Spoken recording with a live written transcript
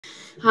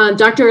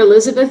Dr.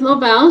 Elizabeth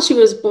Lobel, she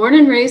was born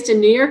and raised in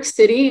New York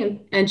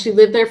City, and she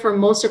lived there for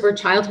most of her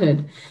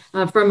childhood.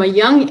 From a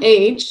young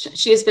age,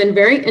 she has been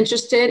very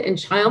interested in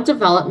child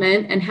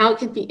development and how it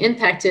can be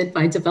impacted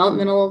by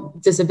developmental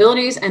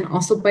disabilities and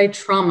also by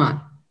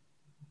trauma.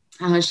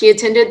 She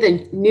attended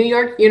the New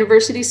York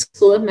University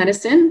School of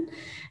Medicine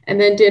and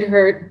then did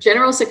her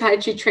general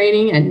psychiatry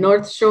training at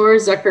North Shore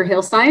Zucker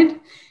Hillside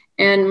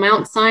and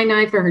Mount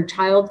Sinai for her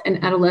child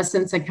and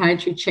adolescent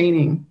psychiatry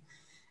training.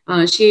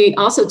 She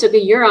also took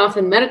a year off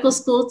in medical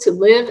school to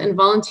live and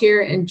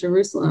volunteer in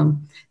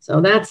Jerusalem.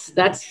 So that's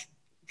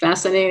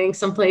fascinating,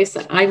 someplace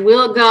that I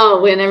will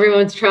go when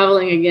everyone's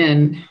traveling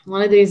again,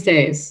 one of these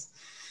days.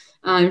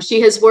 She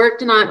has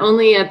worked not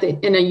only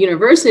in a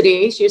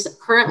university, she's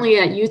currently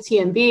at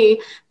UTMB,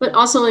 but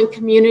also in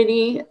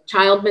community,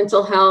 child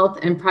mental health,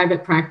 and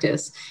private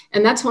practice.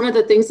 And that's one of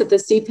the things that the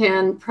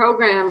CPAN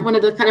program, one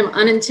of the kind of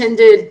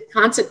unintended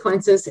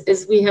consequences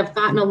is we have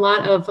gotten a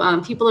lot of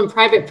people in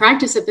private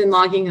practice have been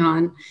logging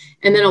on.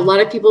 And then a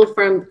lot of people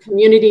from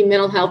community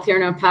mental health here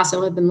in El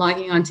Paso have been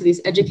logging on to these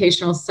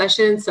educational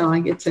sessions. So I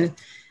get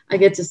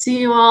to see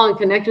you all and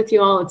connect with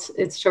you all.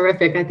 It's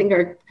terrific. I think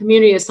our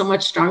community is so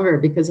much stronger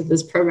because of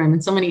this program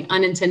in so many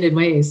unintended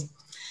ways.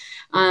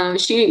 Going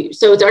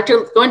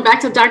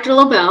back to Dr.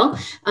 Lobel,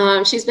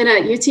 she's been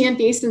at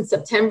UTMB since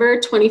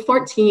September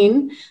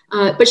 2014,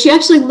 but she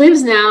actually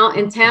lives now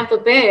in Tampa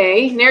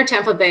Bay, near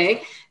Tampa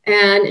Bay.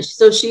 And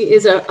so she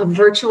is a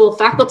virtual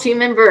faculty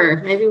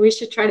member. Maybe we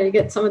should try to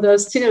get some of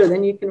those too.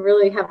 Then you can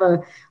really have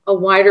a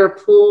wider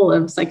pool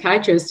of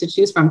psychiatrists to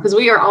choose from, because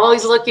we are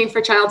always looking for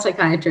child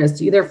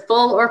psychiatrists, either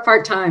full or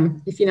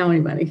part-time, if you know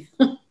anybody.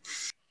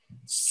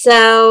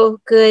 So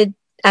good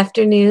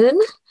afternoon.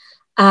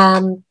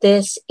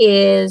 This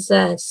is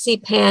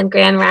CPAN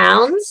Grand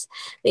Rounds,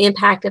 the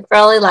impact of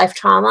early life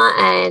trauma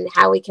and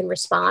how we can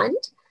respond.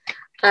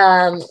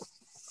 And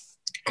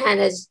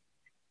as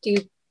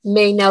you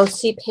may know,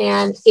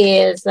 CPAN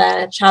is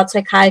the Child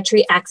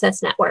Psychiatry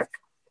Access Network.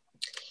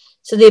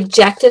 So the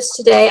objectives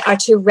today are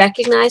to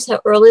recognize how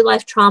early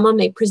life trauma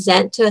may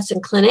present to us in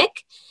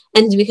clinic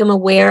and to become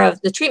aware of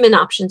the treatment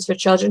options for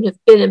children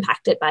who've been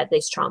impacted by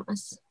these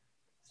traumas.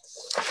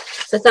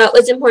 So I thought it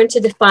was important to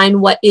define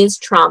what is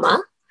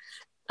trauma.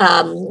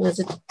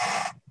 It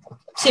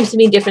seems to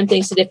mean different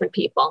things to different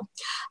people.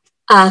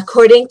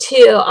 According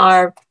to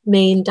our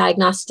main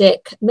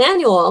diagnostic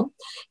manual,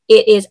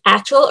 it is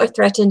actual or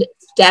threatened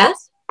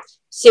death,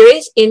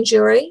 serious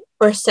injury,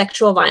 or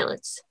sexual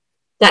violence.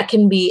 That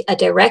can be a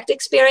direct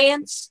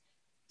experience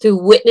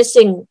through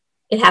witnessing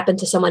it happen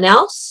to someone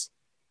else,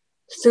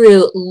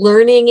 through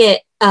learning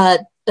it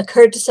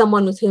occurred to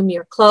someone with whom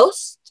you're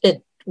close,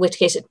 in which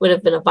case it would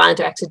have been a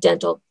violent or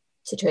accidental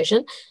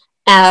situation,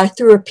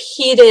 through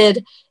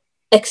repeated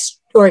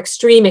or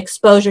extreme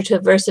exposure to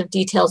aversive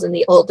details in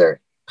the older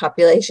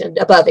population,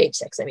 above age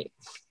 6. I mean,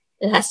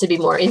 it has to be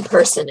more in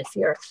person if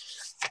you're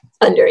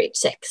under age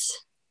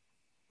 6.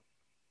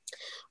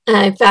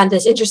 I found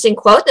this interesting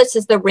quote that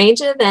says the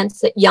range of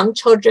events that young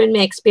children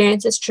may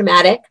experience as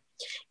traumatic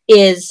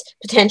is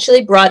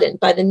potentially broadened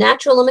by the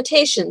natural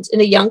limitations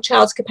in a young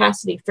child's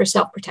capacity for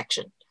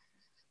self-protection.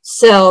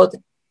 So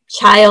the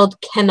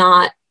child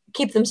cannot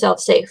keep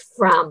themselves safe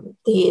from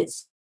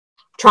these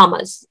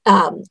traumas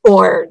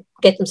or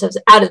get themselves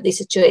out of these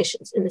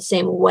situations in the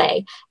same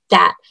way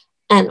that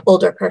an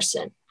older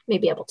person may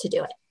be able to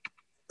do it.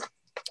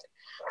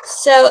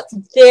 So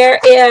there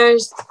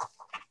is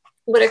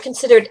what are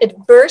considered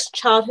adverse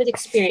childhood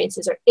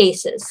experiences, or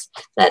ACEs,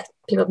 that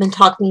people have been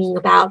talking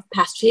about the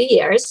past few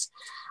years.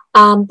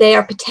 They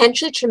are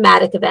potentially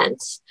traumatic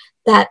events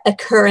that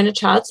occur in a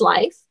child's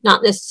life,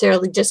 not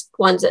necessarily just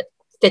ones that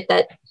fit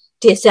that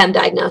DSM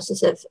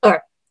diagnosis of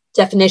or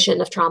definition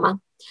of trauma.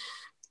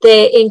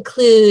 They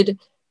include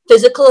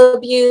physical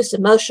abuse,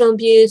 emotional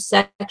abuse,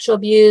 sexual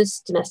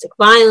abuse, domestic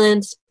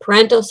violence,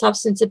 parental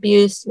substance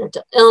abuse,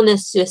 mental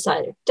illness,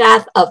 suicide or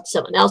death of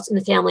someone else in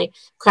the family,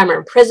 crime or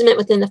imprisonment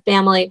within the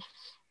family,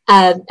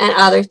 and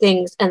other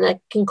things, and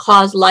that can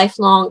cause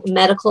lifelong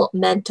medical,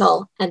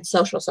 mental, and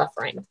social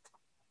suffering.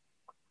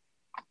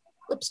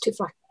 Oops, too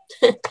far.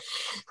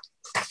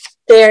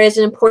 There is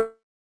an important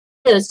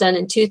that was done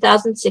in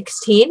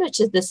 2016, which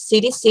is the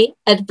CDC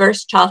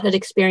Adverse Childhood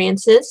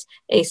Experiences,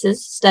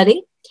 ACEs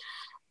study.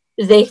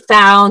 They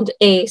found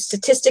a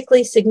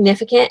statistically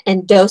significant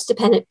and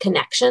dose-dependent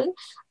connection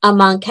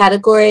among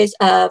categories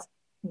of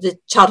the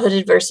childhood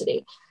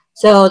adversity.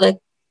 So the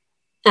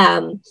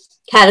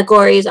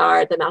categories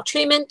are the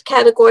maltreatment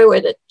category,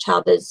 where the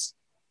child is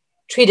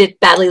treated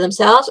badly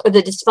themselves, or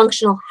the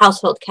dysfunctional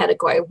household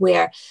category,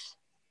 where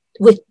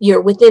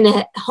you're within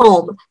a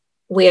home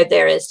where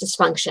there is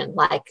dysfunction,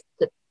 like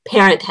the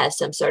parent has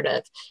some sort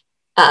of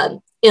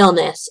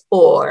illness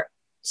or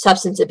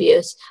substance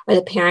abuse, or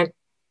the parent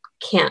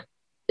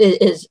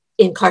is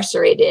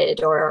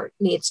incarcerated or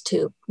needs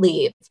to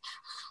leave.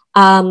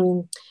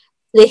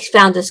 They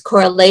found this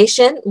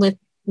correlation with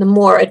the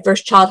more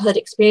adverse childhood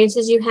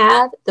experiences you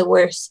have, the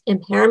worse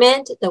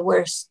impairment, the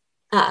worse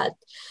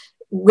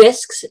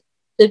risks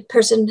the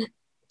person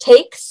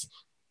takes,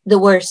 the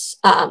worse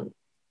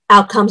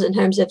outcomes in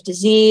terms of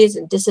disease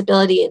and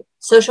disability and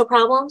social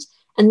problems,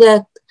 and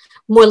the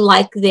more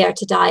likely they are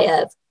to die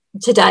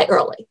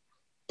early.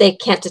 They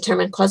can't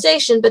determine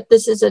causation, but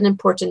this is an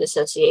important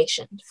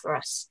association for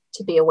us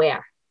to be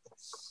aware.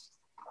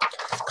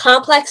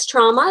 Complex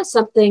trauma is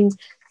something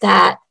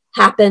that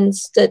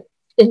happens that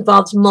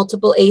involves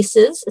multiple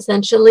ACEs,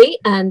 essentially,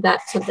 and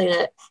that's something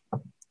that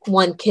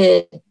one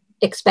could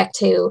expect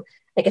to,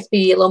 I guess,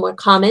 be a little more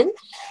common.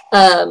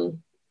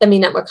 I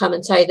mean, not more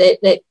common, sorry,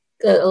 that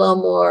a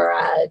little more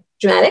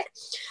dramatic.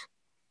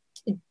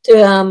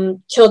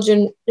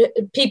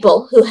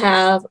 People who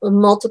have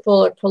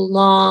multiple or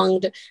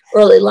prolonged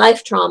early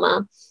life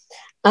trauma,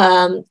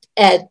 and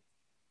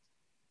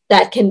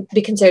that can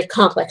be considered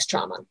complex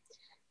trauma.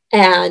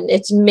 And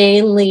it's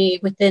mainly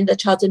within the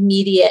child's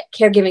immediate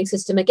caregiving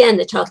system. Again,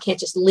 the child can't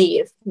just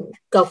leave and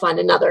go find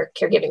another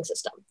caregiving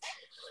system.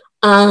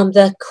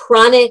 The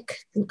chronic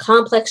and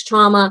complex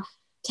trauma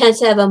tends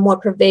to have a more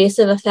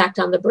pervasive effect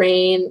on the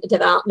brain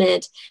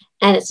development,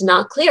 and it's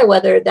not clear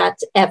whether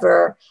that's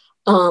ever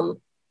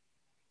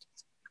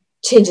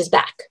changes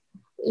back.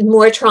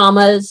 More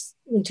traumas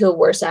lead to a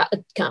worse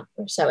outcome,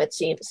 or so it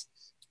seems.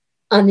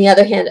 On the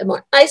other hand, a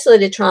more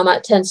isolated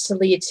trauma tends to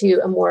lead to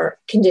a more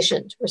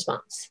conditioned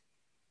response.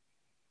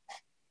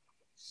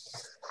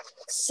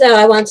 So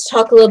I want to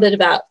talk a little bit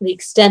about the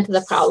extent of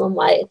the problem,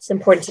 why it's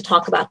important to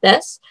talk about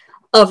this.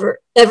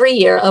 Every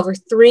year, over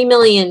 3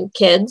 million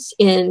kids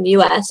in the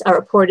US are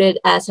reported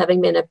as having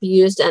been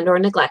abused and or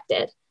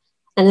neglected.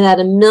 And about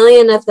 1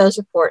 million of those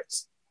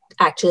reports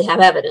actually have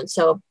evidence,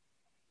 so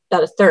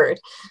about a third.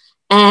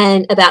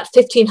 And about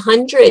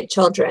 1,500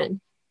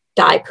 children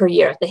die per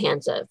year at the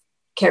hands of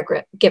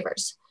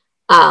caregivers.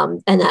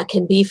 And that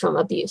can be from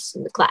abuse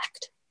and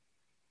neglect.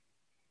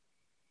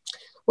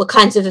 What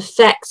kinds of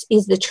effects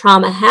is the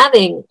trauma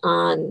having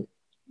on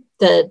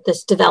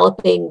this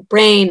developing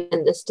brain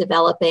and this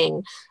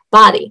developing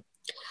body?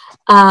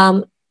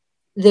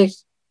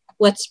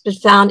 What's been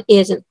found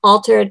is an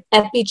altered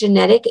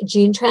epigenetic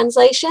gene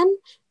translation.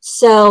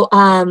 So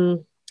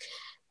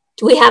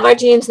we have our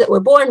genes that we're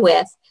born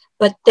with,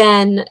 but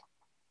then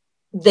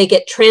they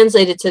get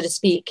translated, so to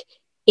speak,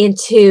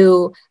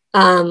 into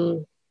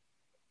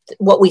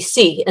what we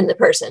see in the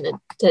person, and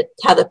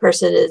how the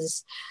person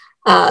is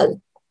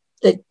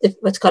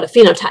what's called a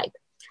phenotype.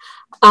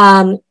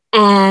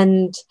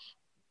 And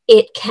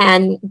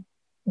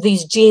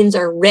these genes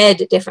are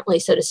read differently,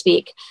 so to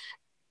speak,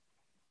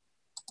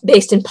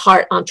 based in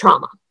part on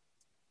trauma.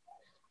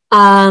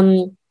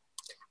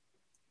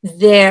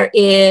 There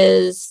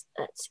is,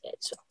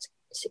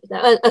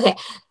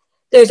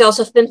 there's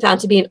also been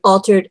found to be an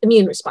altered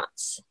immune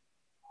response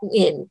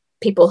in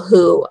people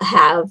who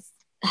have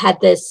had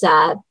these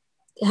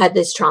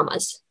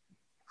traumas.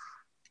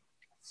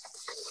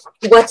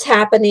 What's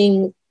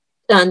happening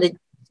on the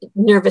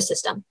nervous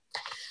system?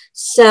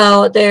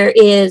 So there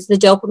is the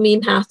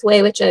dopamine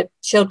pathway, which I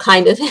showed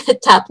kind of at the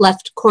top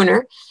left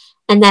corner,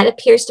 and that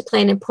appears to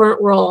play an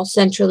important role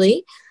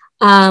centrally.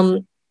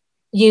 There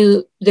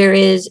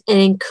is an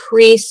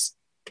increased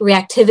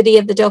reactivity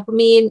of the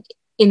dopamine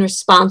in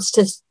response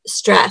to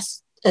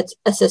stress that's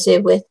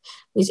associated with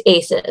these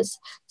ACEs.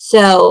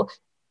 So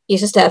you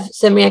just have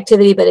some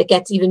reactivity, but it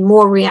gets even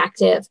more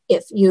reactive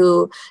if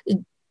you,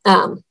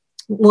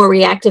 more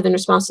reactive in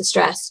response to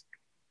stress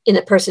in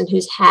a person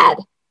who's had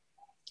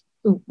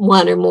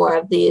one or more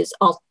of these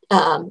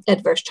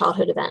adverse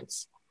childhood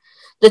events.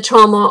 The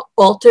trauma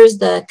alters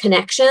the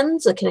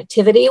connections, the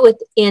connectivity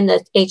within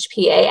the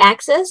HPA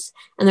axis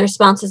and the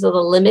responses of the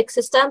limbic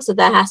system. So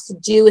that has to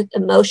do with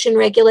emotion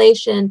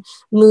regulation,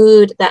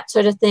 mood, that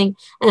sort of thing,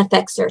 and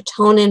affects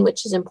serotonin,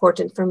 which is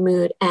important for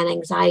mood and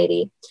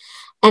anxiety.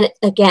 And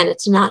again,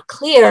 it's not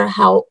clear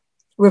how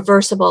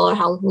reversible or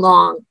how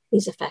long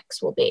these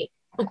effects will be.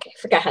 Okay,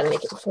 forgot how to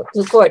make it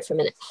move forward for a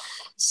minute.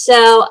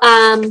 So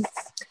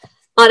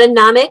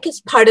autonomic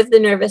is part of the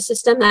nervous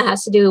system that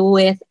has to do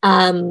with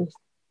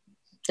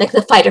like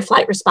the fight or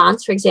flight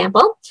response, for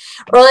example.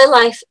 Early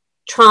life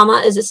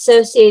trauma is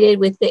associated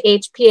with the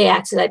HPA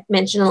axis I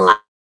mentioned a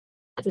lot,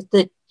 with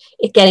it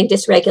getting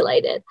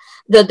dysregulated,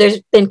 though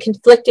there's been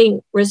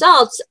conflicting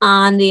results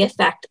on the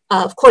effect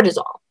of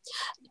cortisol.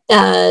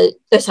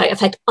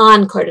 Effect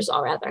on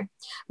cortisol rather,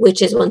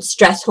 which is one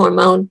stress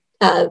hormone,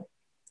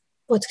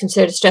 what's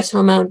considered a stress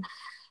hormone.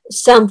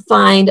 Some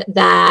find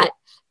that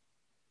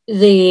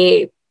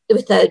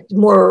with a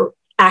more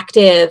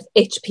active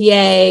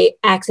HPA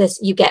axis,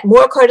 you get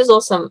more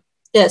cortisol. Some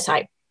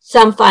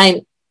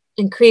find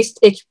increased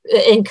of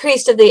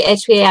the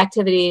HPA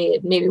activity,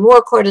 maybe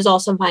more cortisol.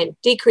 Some find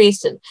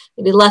decreased and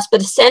maybe less.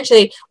 But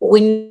essentially, what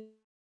we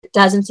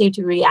doesn't seem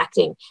to be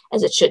reacting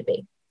as it should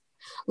be.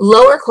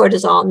 Lower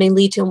cortisol may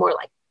lead to a more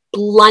like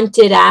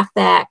blunted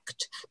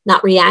affect,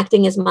 not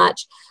reacting as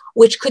much,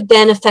 which could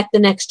then affect the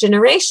next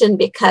generation,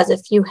 because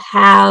if you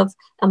have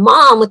a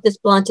mom with this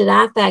blunted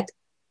affect,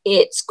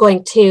 it's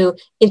going to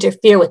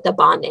interfere with the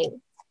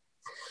bonding.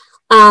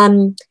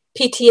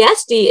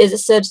 PTSD is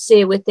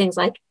associated with things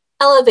like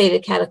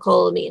elevated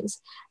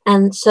catecholamines,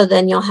 and so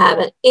then you'll have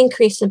an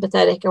increased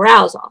sympathetic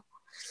arousal.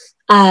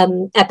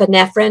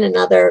 Epinephrine,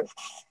 another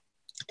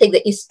thing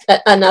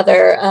that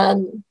another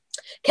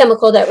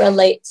chemical that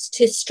relates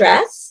to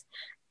stress,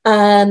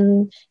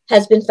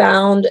 has been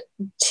found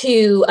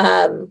to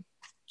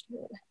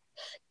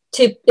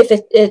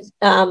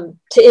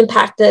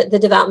impact the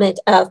development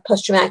of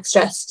post-traumatic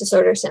stress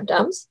disorder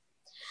symptoms.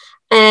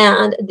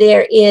 And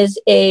there is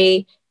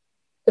the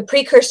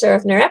precursor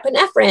of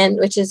norepinephrine,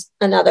 which is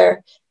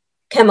another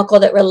chemical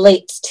that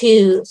relates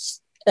to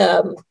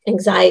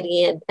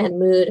anxiety and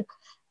mood,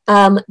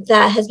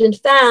 that has been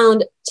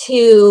found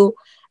to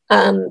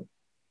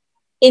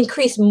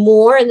increase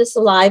more in the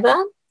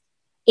saliva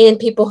in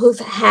people who've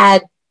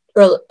had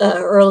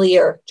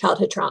earlier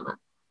childhood trauma.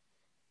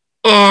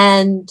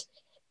 And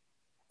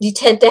you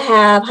tend to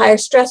have higher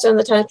stress on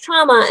the time of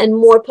trauma and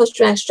more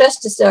post-traumatic stress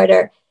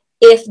disorder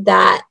if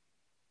that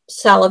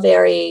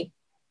salivary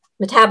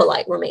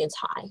metabolite remains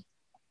high.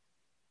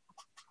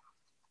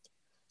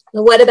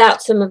 Now, what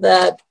about some of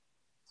the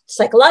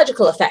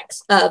psychological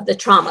effects of the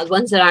trauma,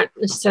 ones that aren't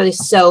necessarily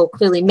so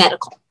clearly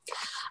medical?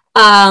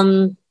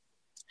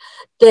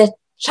 The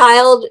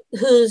child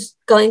who's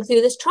going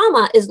through this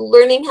trauma is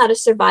learning how to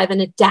survive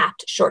and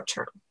adapt short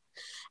term.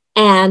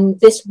 And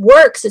this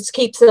works, it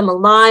keeps them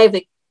alive,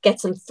 it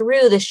gets them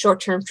through this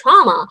short-term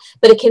trauma,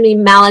 but it can be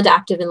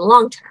maladaptive in the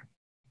long term.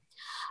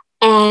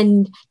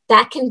 And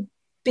that can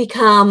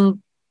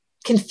become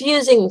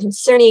confusing and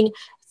concerning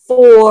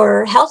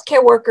for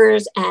healthcare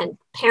workers and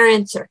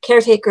parents or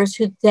caretakers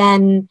who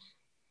then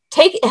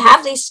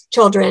have these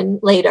children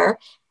later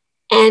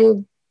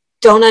and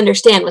don't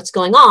understand what's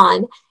going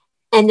on,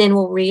 and then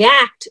will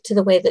react to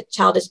the way the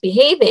child is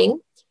behaving,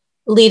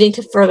 leading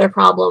to further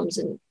problems,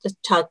 and the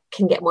child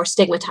can get more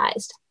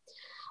stigmatized.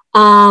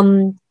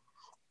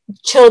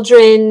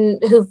 Children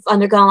who've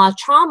undergone a lot of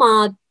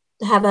trauma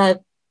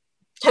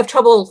have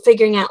trouble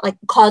figuring out like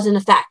cause and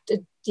effect.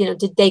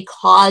 Did they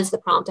cause the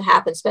problem to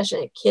happen,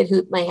 especially a kid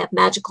who may have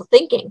magical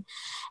thinking?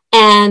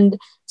 And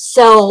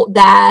so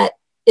that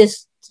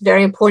is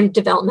very important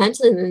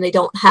developmentally, and then they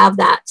don't have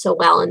that so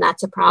well, and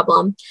that's a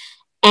problem.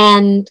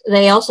 And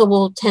they also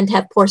will tend to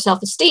have poor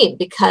self-esteem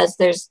because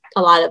there's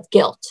a lot of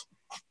guilt.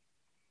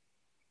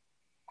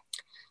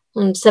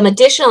 And some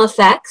additional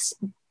effects,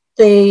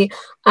 the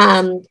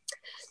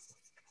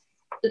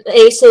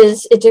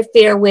ACEs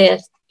interfere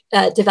with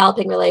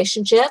developing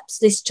relationships.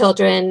 These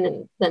children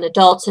and then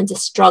adults tend to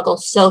struggle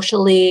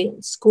socially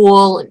in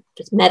school and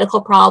with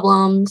medical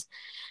problems.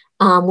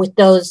 With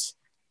those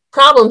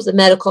problems, the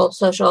medical,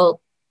 social,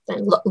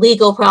 and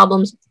legal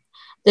problems,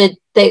 that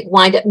they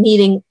wind up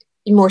needing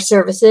more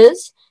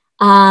services.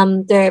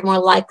 They're more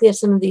likely to have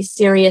some of these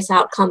serious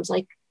outcomes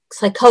like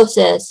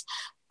psychosis,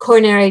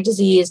 coronary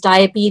disease,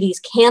 diabetes,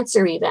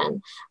 cancer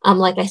even.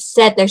 Like I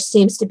said, there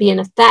seems to be an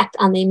effect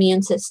on the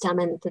immune system,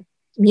 and the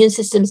immune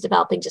system is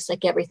developing just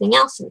like everything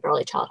else in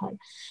early childhood.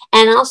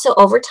 And also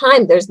over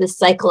time, there's this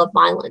cycle of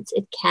violence.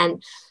 It can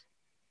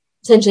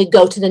essentially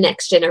go to the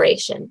next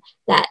generation,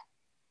 that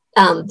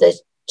the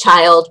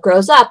child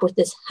grows up with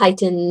this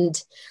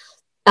heightened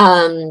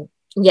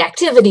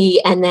reactivity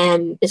and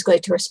then is going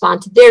to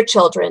respond to their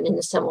children in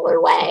a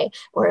similar way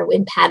or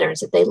in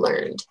patterns that they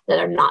learned that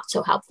are not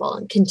so helpful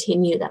and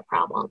continue that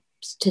problem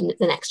to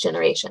the next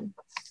generation.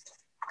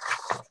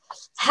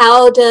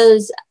 How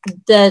does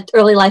the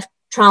early life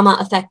trauma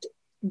affect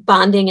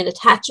bonding and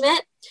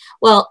attachment?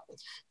 Well,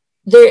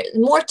 the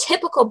more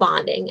typical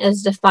bonding,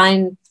 as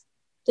defined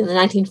in the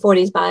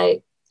 1940s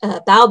by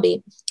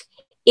Bowlby,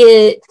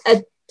 it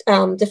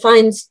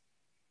defines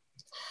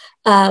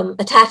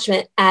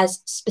attachment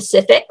as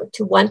specific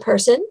to one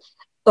person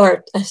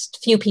or a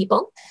few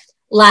people,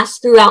 lasts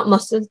throughout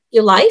most of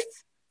your life,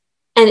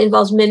 and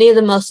involves many of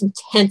the most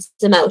intense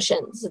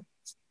emotions,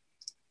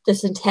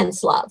 this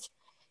intense love.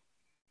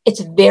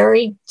 It's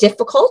very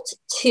difficult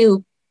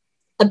to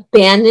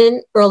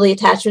abandon early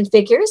attachment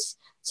figures.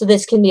 So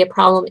this can be a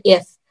problem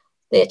if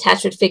the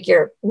attachment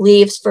figure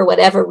leaves for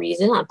whatever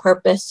reason, on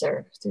purpose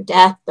or through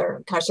death or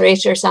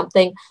incarceration or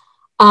something.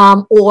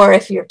 Or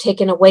if you're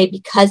taken away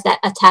because that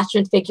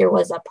attachment figure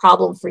was a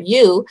problem for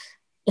you,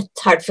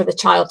 it's hard for the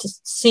child to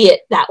see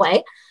it that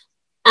way.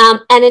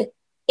 And an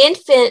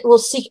infant will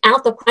seek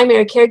out the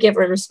primary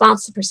caregiver in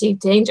response to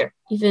perceived danger,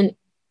 even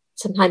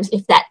sometimes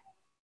if that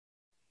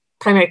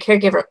primary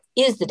caregiver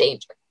is the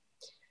danger.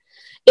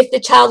 If the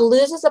child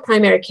loses a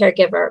primary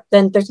caregiver,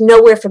 then there's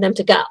nowhere for them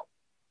to go.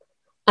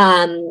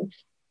 And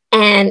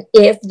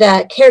if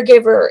the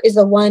caregiver is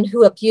the one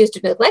who abused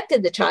or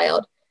neglected the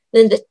child,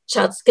 then the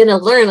child's going to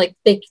learn like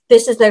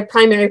this is their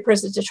primary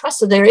person to trust,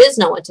 so there is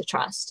no one to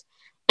trust.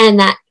 And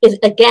that is,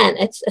 again,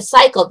 it's a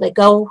cycle. They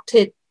go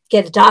to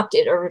get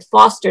adopted or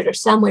fostered or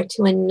somewhere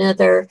to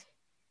another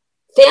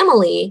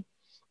family,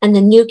 and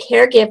the new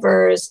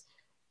caregivers,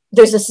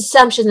 there's this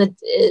assumption that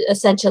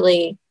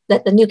essentially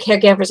that the new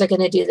caregivers are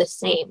going to do the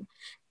same.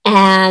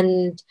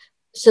 And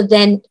so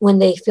then when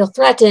they feel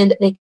threatened,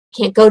 they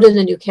can't go to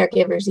the new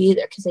caregivers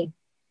either because they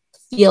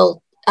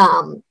feel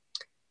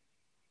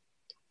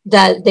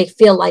that they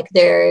feel like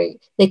they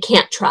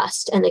can't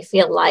trust, and they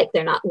feel like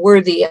they're not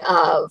worthy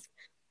of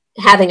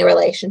having a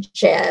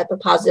relationship, a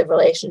positive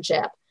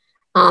relationship.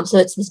 So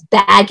it's this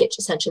baggage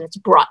essentially that's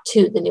brought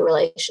to the new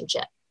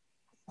relationship.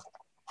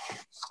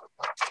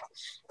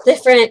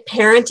 Different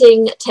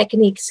parenting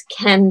techniques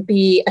can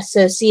be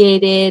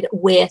associated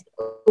with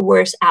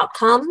worse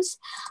outcomes.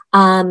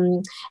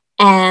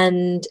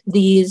 And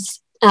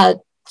these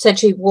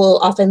essentially will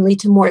often lead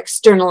to more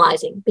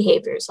externalizing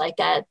behaviors, like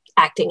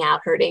acting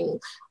out, hurting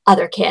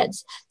other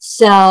kids,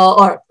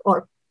 so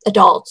or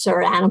adults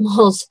or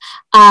animals.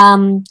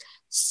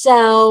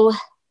 So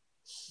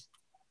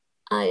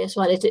I just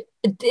wanted to,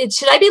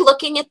 should I be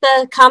looking at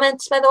the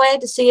comments, by the way,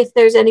 to see if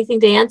there's anything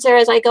to answer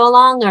as I go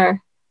along,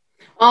 or?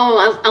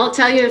 Oh, I'll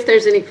tell you if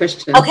there's any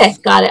questions. Okay,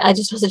 got it. I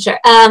just wasn't sure.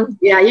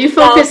 Yeah, you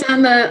focus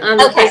on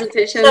the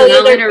presentation, so and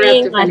I'll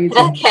interrupt if I need to.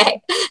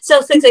 Okay,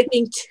 so things like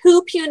being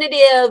too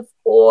punitive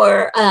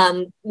or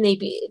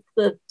maybe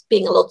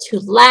being a little too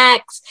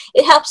lax.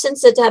 It helps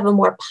instead to have a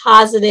more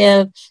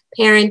positive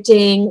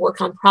parenting,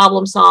 work on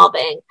problem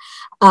solving.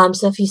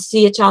 So if you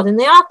see a child in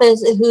the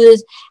office who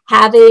is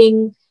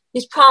having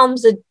these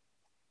problems, that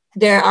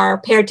there are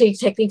parenting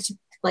techniques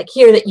like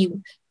here that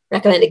you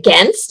recommend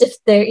against if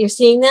you're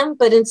seeing them,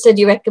 but instead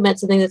you recommend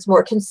something that's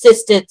more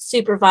consistent,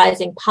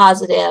 supervising,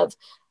 positive,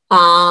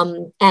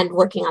 and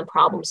working on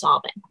problem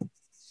solving.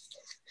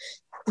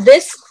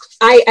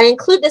 I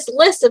include this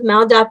list of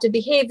maladaptive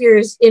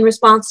behaviors in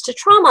response to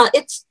trauma.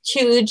 It's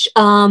huge,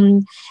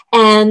 and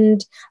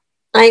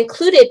I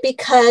include it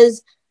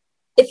because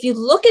if you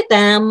look at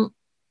them,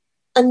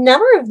 a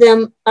number of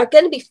them are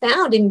going to be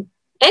found in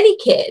any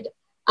kid,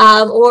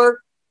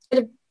 or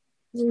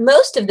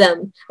most of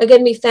them are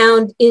going to be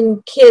found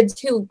in kids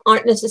who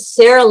aren't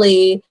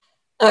necessarily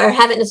or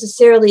haven't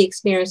necessarily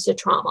experienced a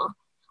trauma.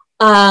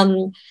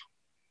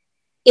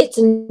 It's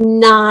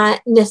not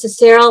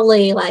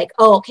necessarily like,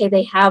 oh, okay,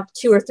 they have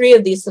 2 or 3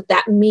 of these, so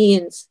that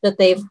means that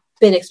they've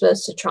been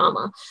exposed to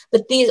trauma.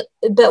 But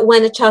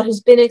when a child who's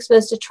been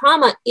exposed to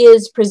trauma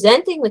is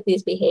presenting with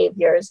these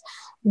behaviors,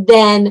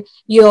 then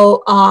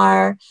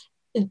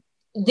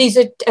these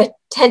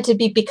tend to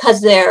be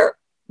because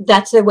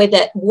that's the way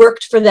that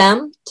worked for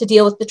them to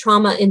deal with the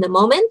trauma in the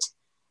moment,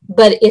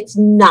 but it's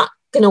not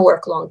going to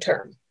work long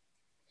term.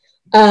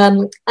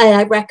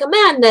 I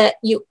recommend that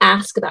you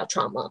ask about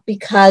trauma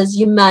because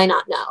you might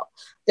not know.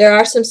 There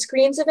are some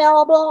screens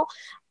available.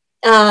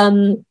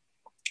 I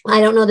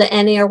don't know that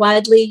any are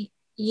widely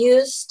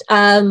used,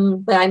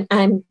 but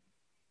I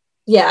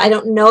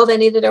don't know of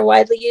any that are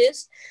widely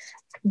used.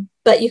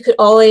 But you could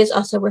always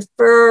also but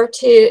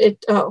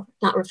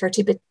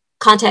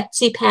contact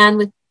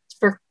CPAN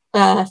for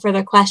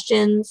further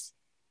questions.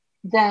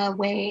 The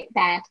way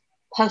that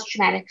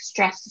post-traumatic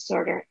stress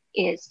disorder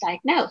is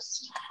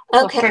diagnosed.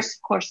 Okay. Well, first,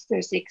 of course,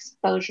 there's the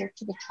exposure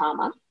to the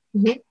trauma.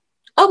 Mm-hmm.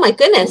 Oh my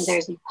goodness. And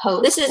there's the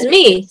post. This is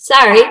me.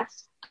 Sorry.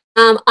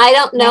 I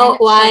don't know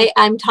why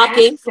I'm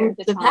talking from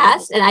the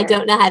past, and I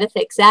don't know how to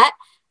fix that.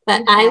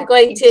 But I'm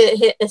going to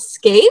hit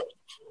escape,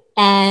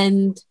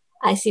 and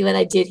I see what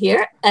I did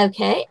here.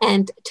 Okay,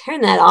 and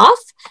turn that off.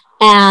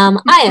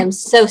 I am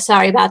so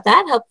sorry about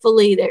that.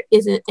 Hopefully there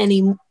isn't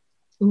any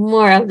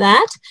more of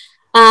that.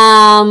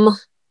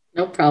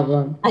 No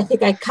problem. I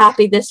think I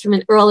copied this from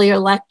an earlier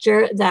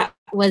lecture that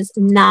was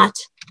not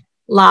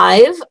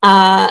live.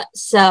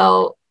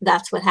 So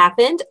that's what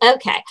happened.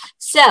 Okay.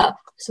 So I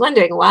was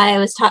wondering why I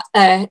was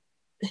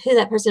who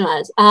that person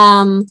was.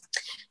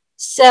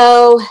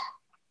 So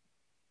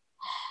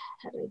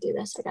how do I do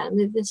this? I got to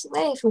move this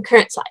away from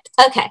current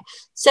slide. Okay.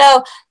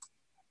 So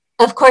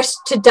of course,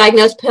 to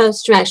diagnose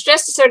post-traumatic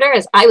stress disorder,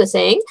 as I was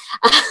saying,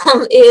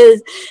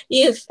 is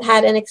you've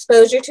had an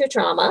exposure to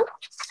trauma.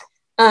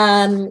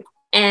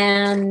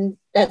 And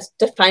that's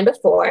defined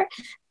before.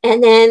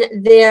 And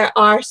then there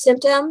are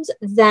symptoms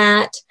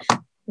that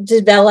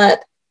develop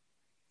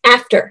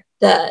after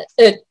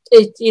it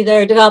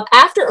either develop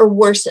after or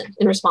worsen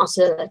in response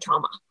to the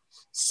trauma.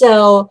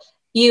 So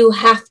you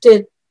have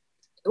to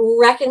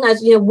recognize,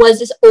 was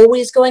this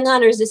always going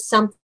on, or is this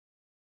something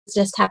that's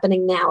just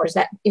happening now, or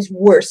is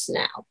worse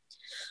now?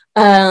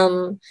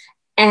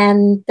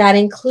 And that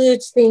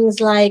includes things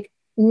like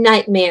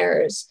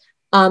nightmares,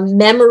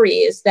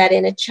 memories that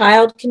in a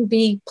child can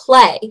be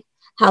play,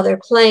 how they're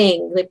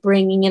playing, they're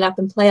bringing it up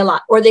in play a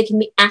lot, or they can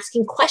be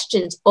asking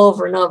questions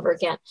over and over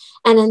again.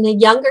 And in a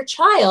younger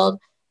child,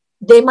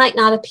 they might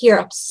not appear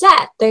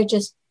upset. They're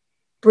just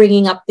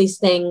bringing up these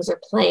things or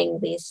playing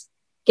these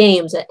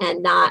games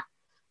and not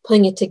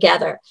putting it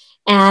together.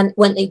 And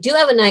when they do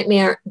have a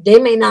nightmare, they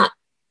may not,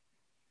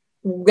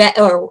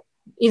 or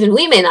even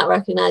we may not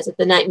recognize that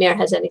the nightmare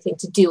has anything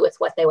to do with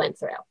what they went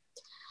through.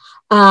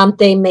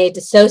 They may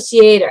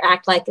dissociate or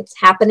act like it's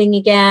happening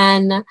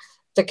again.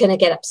 They're going to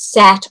get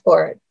upset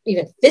or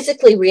even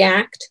physically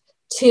react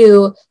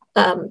to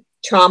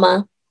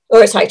trauma,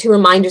 to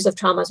reminders of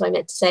trauma, is what I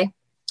meant to say.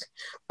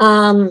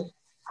 The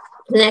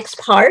next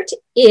part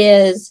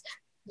is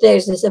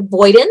there's this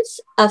avoidance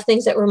of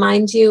things that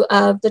remind you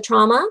of the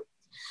trauma.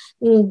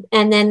 And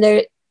then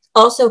there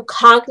also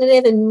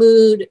cognitive and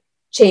mood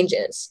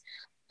changes.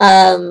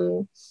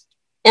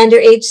 Under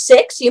age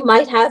 6, you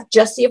might have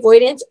just the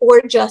avoidance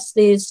or just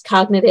these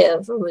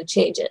cognitive or mood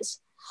changes.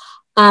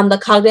 The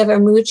cognitive or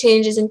mood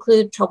changes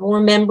include trouble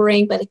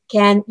remembering, but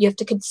again, you have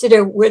to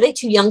consider, were they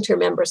too young to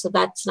remember? So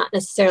that's not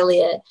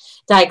necessarily a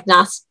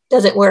diagnosis,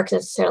 doesn't work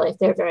necessarily if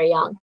they're very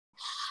young.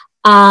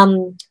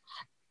 Do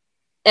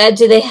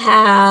they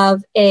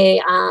have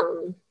they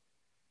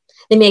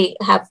may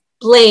have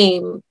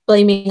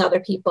blaming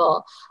other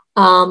people,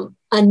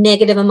 a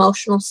negative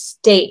emotional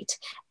state,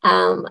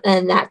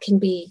 and that can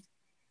be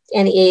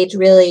any age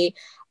really.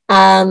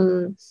 I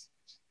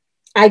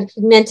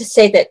meant to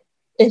say that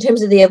in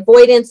terms of the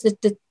avoidance, that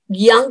the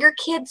younger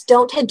kids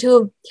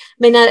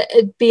may not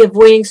be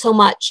avoiding so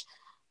much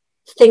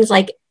things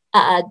like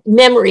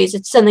memories.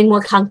 It's something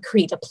more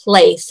concrete, a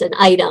place, an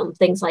item,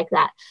 things like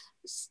that.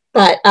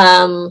 But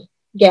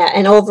yeah,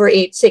 and over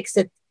age 6,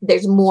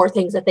 there's more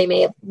things that they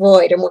may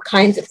avoid, or more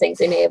kinds of things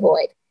they may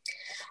avoid.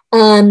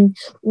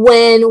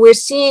 When we're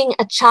seeing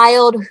a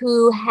child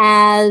who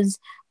can't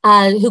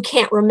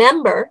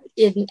remember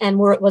and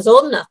was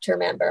old enough to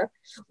remember,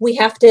 we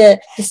have to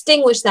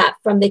distinguish that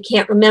from they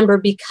can't remember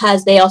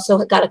because they also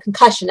got a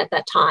concussion at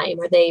that time,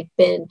 or they've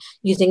been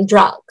using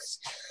drugs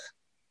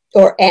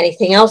or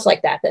anything else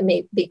like that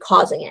may be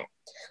causing it.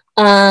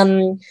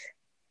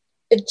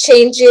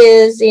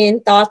 Changes in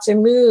thoughts or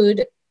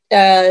mood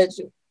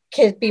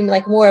could be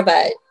like more of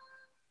a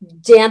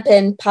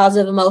dampened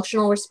positive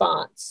emotional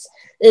response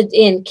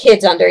in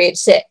kids under age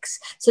 6.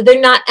 So they're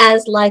not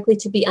as likely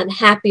to be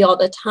unhappy all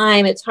the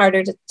time. It's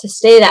harder to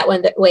stay that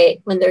when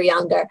they're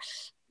younger,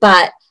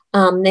 but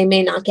they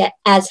may not get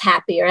as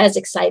happy or as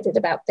excited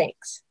about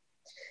things.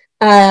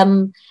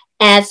 And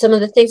some of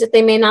the things that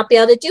they may not be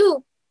able to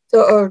do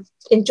or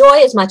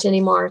enjoy as much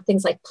anymore,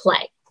 things like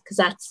play, because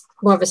that's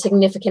more of a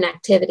significant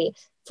activity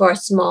for a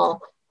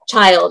small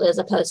child as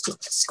opposed to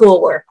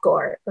schoolwork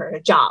or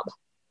a job.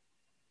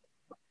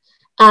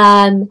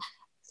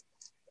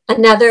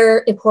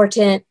 Another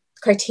important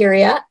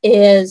criteria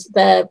is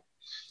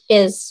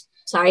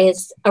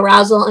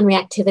arousal and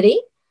reactivity.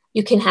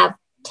 You can have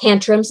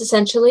tantrums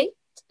essentially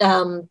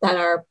that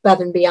are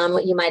above and beyond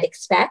what you might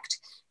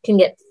expect. Can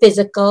get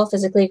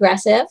physically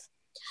aggressive.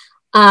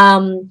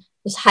 There's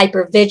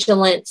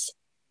hypervigilance,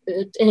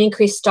 an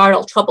increased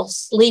startle, trouble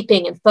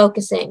sleeping and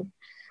focusing.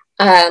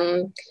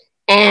 And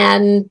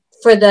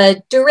for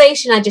the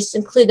duration, I just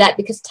include that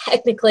because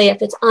technically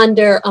if it's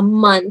under a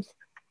month,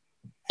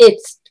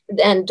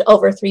 and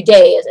over 3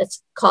 days,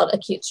 it's called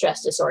acute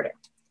stress disorder.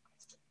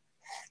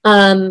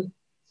 And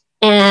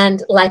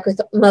like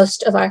with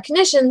most of our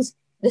conditions,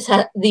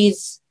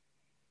 these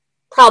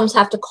problems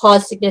have to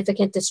cause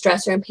significant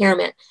distress or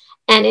impairment.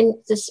 And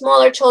in the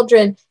smaller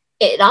children,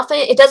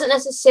 it doesn't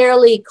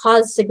necessarily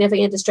cause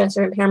significant distress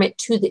or impairment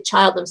to the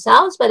child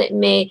themselves, but it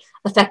may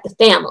affect the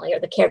family or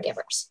the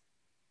caregivers.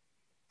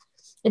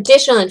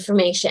 Additional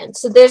information.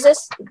 So there's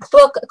this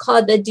book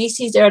called the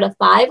DC 0 to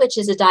 5, which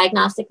is a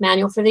diagnostic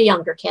manual for the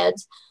younger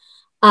kids.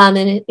 And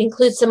it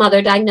includes some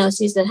other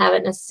diagnoses that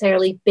haven't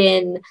necessarily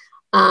been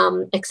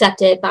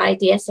accepted by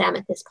DSM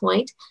at this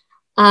point.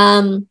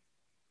 And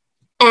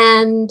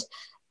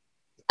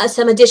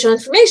some additional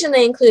information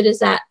they include is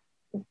that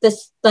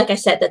this, like I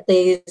said, that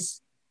the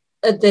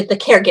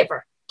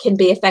caregiver can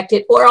be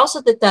affected, or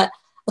also that the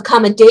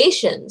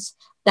accommodations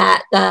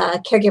that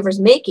the caregiver is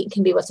making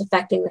can be what's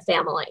affecting the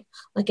family.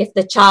 Like if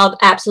the child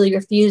absolutely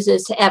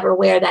refuses to ever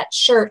wear that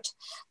shirt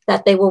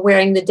that they were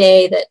wearing the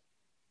day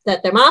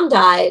that their mom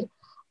died,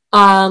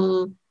 I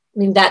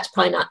mean, that's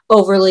probably not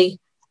overly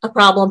a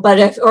problem, but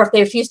if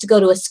they refuse to go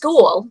to a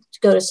school, to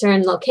go to a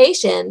certain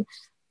location,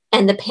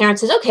 and the parent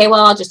says, okay,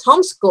 well, I'll just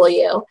homeschool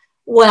you.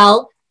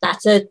 Well,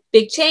 that's a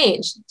big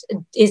change.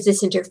 Is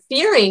this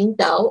interfering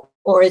though,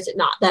 or is it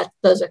not?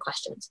 Those are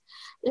questions.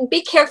 And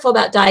be careful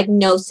about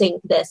diagnosing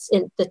this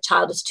if the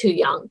child is too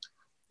young.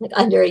 Like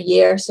under a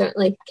year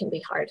certainly can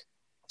be hard.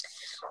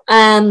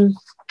 I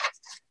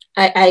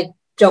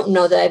don't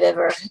know that I've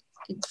ever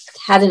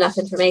had enough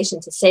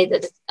information to say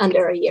that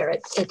under a year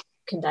it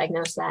can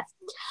diagnose that.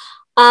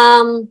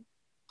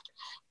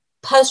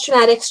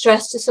 Post-traumatic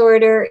stress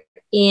disorder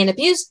in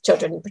abused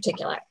children in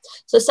particular.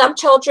 So some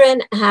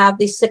children have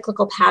these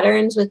cyclical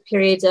patterns with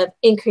periods of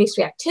increased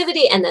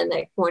reactivity, and then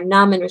they're more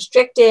numb and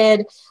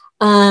restricted.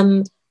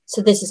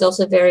 So this is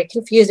also very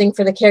confusing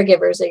for the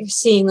caregivers. You're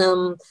seeing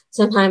them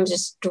sometimes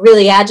just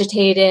really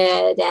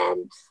agitated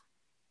and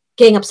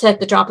getting upset at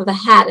the drop of a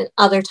hat, and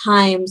other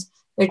times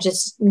they're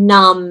just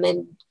numb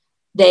and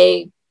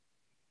they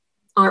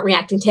aren't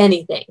reacting to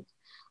anything.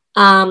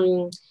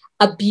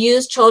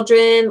 Abused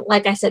children,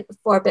 like I said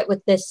before, but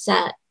with this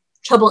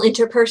trouble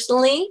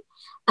interpersonally,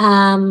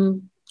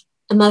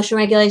 emotional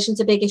regulation is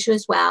a big issue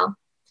as well.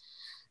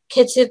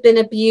 Kids who've been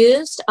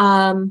abused,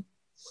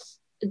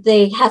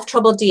 they have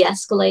trouble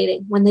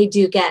de-escalating when they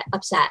do get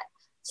upset.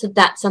 So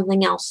that's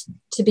something else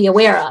to be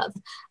aware of,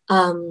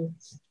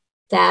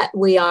 that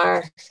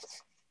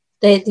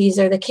these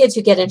are the kids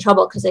who get in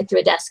trouble because they threw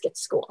a desk at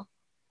school.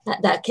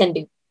 That can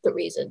be the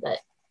reason that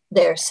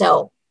they're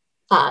so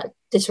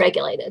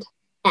dysregulated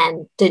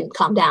and didn't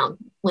calm down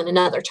when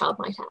another child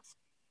might have.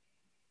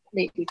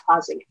 maybe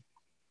pausing.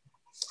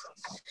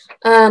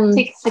 Um, I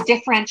think the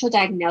differential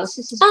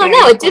diagnosis is oh very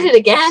no, it did it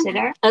important to again.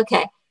 consider.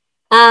 Okay.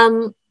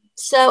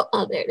 So,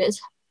 oh, there it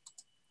is.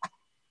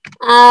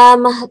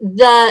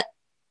 The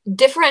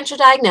differential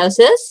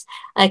diagnosis,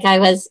 like I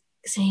was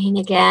saying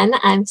again,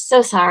 I'm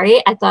so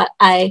sorry. I thought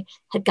I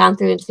had gone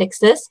through and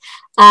fixed this.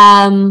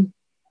 I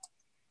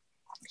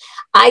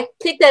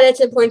think that it's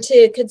important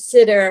to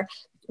consider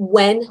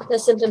when the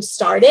symptoms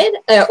started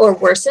or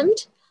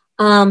worsened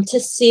to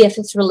see if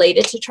it's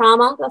related to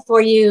trauma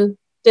before you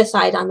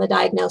decide on the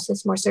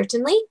diagnosis more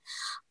certainly.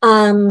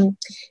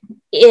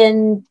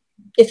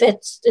 If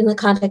it's in the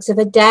context of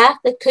a death,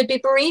 it could be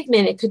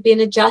bereavement, it could be an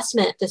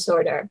adjustment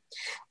disorder.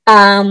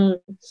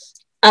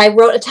 I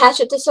wrote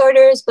attachment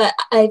disorders, but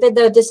even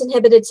though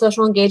disinhibited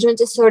social engagement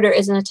disorder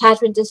is an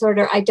attachment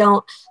disorder, I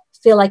don't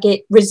feel like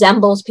it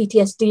resembles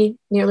PTSD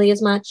nearly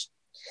as much.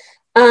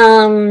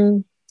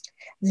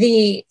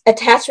 The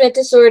attachment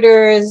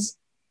disorders,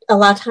 a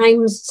lot of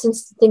times,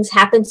 since things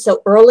happen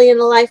so early in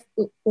the life,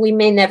 we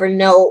may never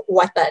know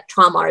what the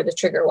trauma or the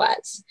trigger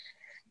was.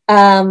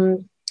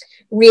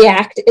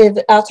 Reactive,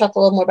 I'll talk a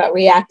little more about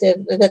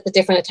reactive, the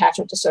different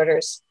attachment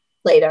disorders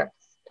later.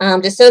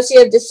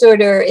 Dissociative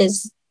disorder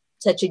is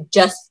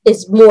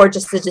more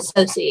just the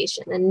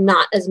dissociation and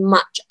not as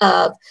much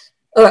of,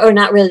 or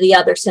not really the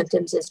other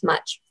symptoms as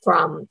much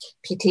from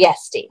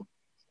PTSD.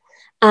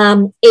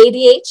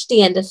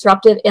 ADHD and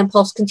disruptive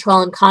impulse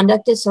control and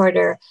conduct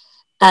disorder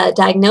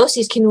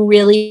diagnoses can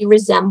really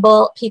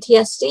resemble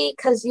PTSD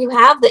because you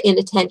have the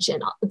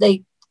inattention.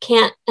 They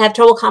can't have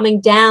trouble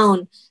calming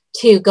down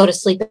to go to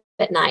sleep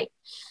at night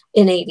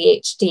in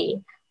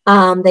ADHD.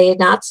 They're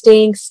not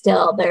staying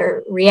still,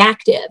 they're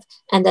reactive.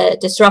 And the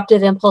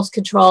disruptive impulse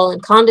control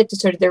and conduct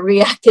disorder, they're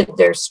reactive,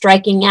 they're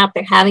striking out,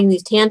 they're having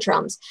these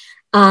tantrums,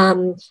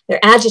 they're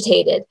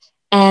agitated.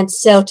 And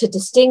so to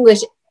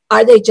distinguish,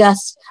 are they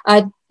just,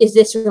 is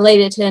this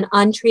related to an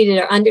untreated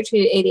or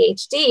undertreated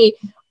ADHD,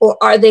 or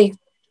are they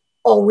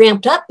all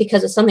ramped up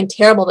because of something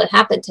terrible that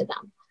happened to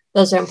them?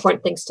 Those are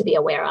important things to be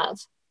aware of.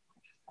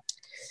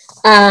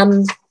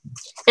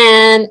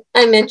 And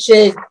I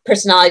mentioned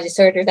personality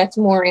disorder, that's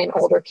more in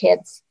older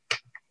kids.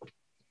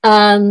 So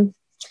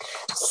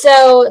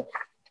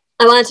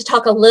I wanted to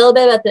talk a little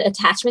bit about the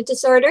attachment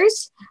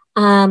disorders.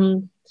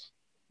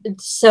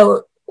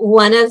 So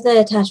one of the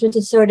attachment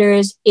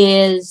disorders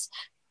is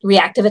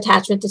reactive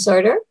attachment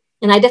disorder.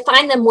 And I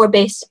define them more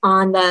based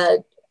on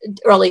the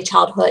early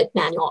childhood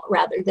manual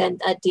rather than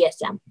a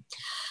DSM.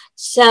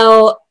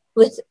 So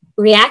with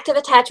reactive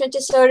attachment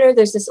disorder,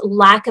 there's this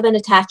lack of an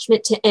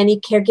attachment to any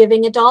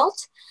caregiving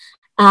adult.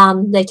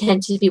 They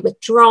tend to be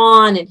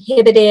withdrawn,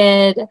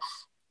 inhibited.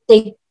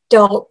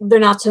 They're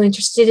not so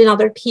interested in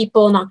other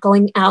people, not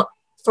going out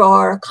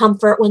for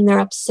comfort when they're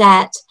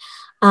upset.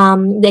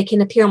 They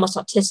can appear almost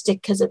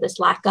autistic because of this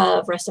lack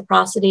of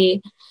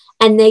reciprocity.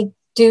 And they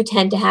do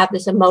tend to have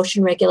this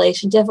emotion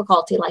regulation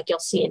difficulty like you'll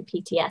see in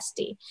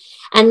PTSD.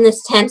 And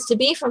this tends to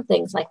be from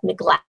things like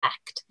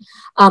neglect,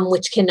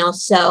 which can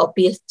also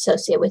be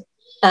associated with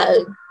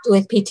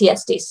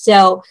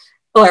PTSD,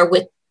 or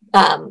with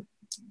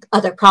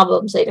other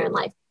problems later in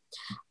life.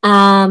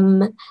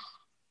 And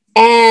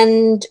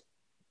in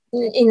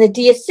the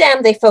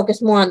DSM, they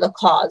focus more on the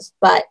cause,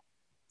 but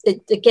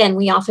again,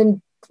 we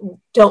often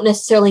don't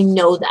necessarily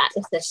know that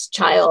if this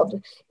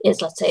child is,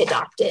 let's say,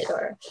 adopted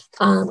or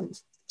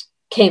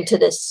came to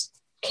this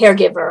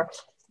caregiver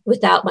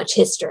without much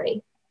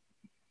history.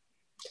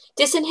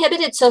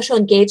 Disinhibited social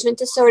engagement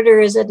disorder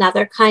is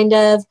another kind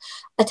of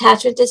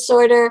attachment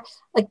disorder.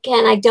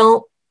 Again, I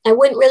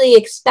wouldn't really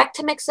expect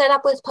to mix it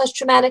up with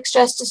post-traumatic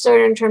stress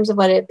disorder in terms of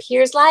what it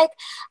appears like,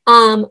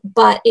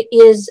 but it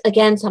is,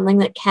 again, something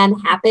that can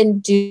happen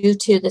due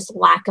to this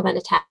lack of an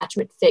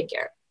attachment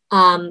figure.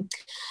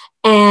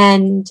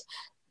 And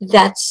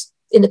that's,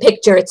 in the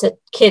picture, it's a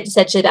kid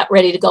essentially about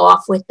ready to go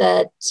off with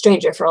a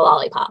stranger for a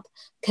lollipop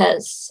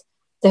because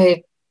they're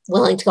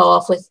willing to go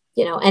off with,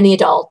 any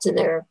adult, and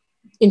they're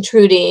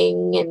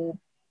intruding and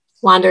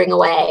wandering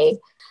away.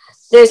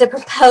 There's a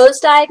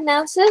proposed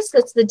diagnosis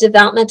that's the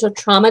developmental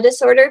trauma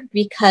disorder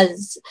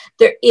because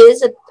there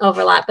is an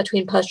overlap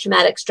between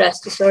post-traumatic stress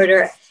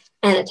disorder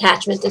and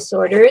attachment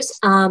disorders.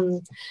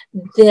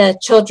 The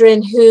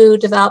children who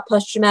develop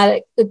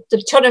post-traumatic,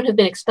 the children who've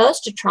been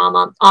exposed to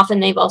trauma, often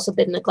they've also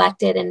been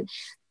neglected, and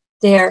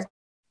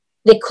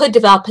they could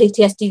develop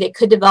PTSD, they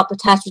could develop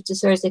attachment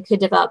disorders, they could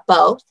develop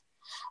both,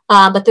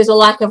 but there's a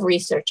lack of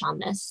research on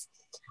this.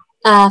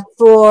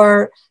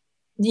 For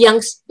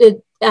the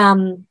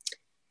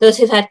those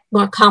who've had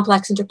more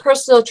complex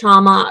interpersonal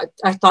trauma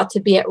are thought to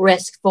be at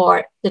risk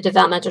for the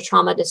developmental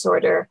trauma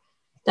disorder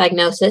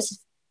diagnosis.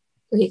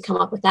 We come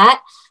up with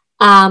that.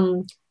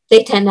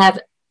 They tend to have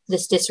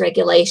this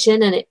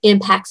dysregulation, and it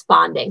impacts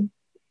bonding,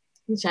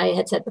 which I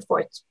had said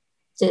before.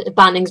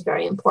 Bonding is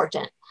very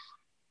important.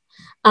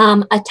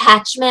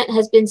 Attachment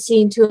has been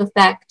seen to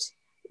affect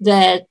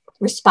the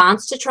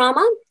response to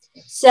trauma.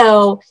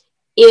 So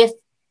if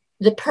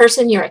the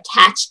person you're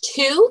attached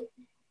to,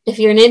 if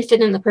you're an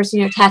infant and the person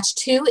you're attached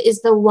to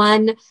is the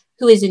one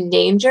who is in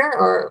danger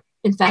or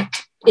in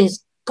fact,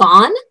 is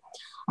gone,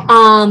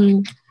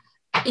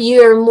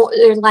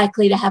 you're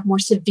likely to have more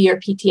severe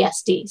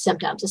PTSD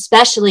symptoms,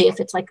 especially if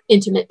it's like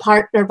intimate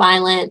partner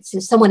violence,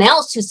 or someone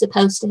else who's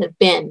supposed to have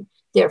been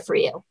there for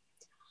you.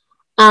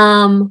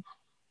 And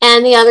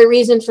the other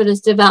reason for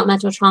this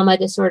developmental trauma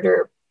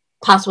disorder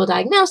possible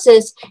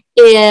diagnosis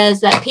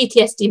is that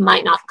PTSD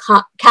might not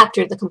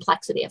capture the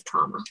complexity of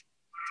trauma.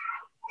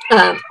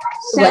 And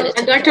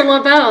Dr.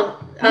 Lobel,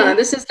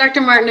 this is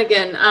Dr. Martin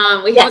again.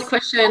 We have a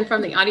question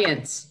from the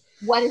audience.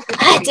 What is the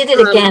I did it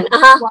again.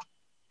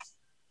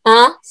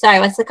 Sorry,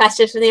 what's the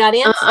question from the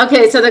audience?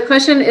 Okay, so the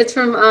question is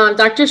from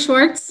Dr.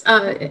 Schwartz,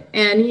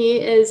 and he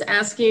is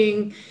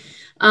asking,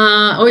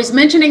 he's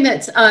mentioning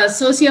that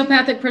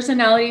sociopathic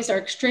personalities are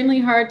extremely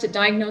hard to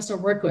diagnose or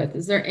work with.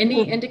 Is there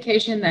any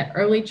indication that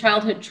early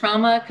childhood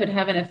trauma could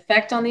have an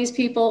effect on these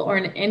people or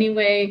in any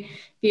way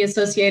be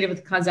associated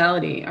with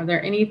causality? Are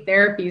there any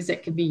therapies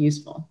that could be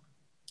useful?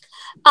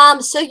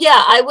 So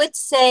yeah, I would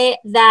say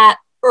that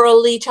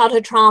early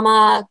childhood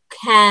trauma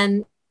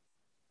can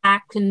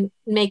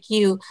make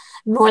you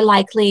more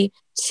likely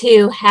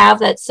to have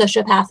that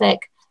sociopathic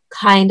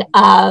kind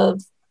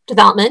of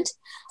development,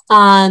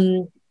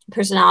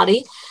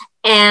 personality,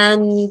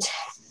 and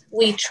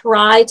we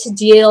try to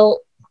deal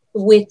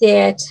with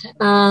it.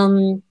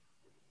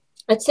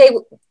 I'd say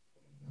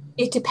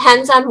it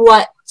depends on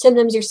what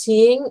symptoms you're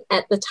seeing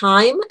at the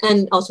time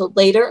and also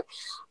later.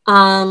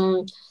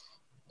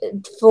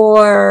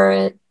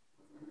 For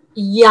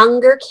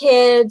younger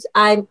kids,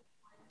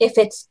 if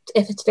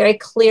it's very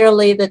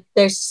clearly that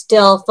they're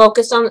still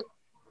focused on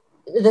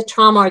the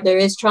trauma or there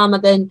is trauma,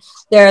 then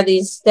there are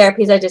these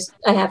therapies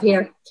I have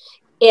here.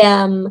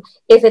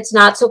 If it's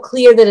not so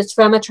clear that it's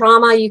from a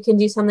trauma, you can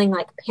do something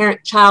like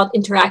parent-child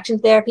interaction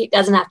therapy. It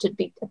doesn't have to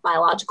be a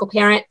biological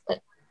parent,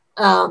 but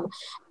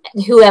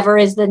whoever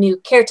is the new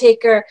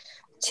caretaker,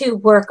 to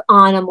work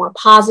on a more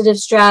positive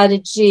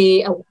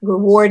strategy,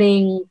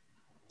 rewarding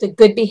the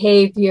good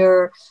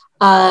behavior,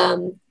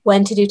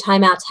 when to do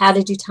timeouts, how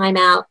to do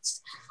timeouts.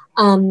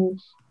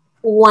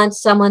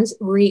 Once someone's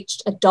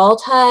reached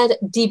adulthood,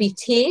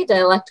 DBT, the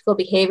dialectical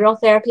behavioral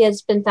therapy,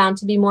 has been found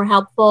to be more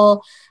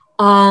helpful,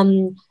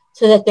 so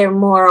that they're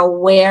more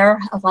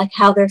aware of like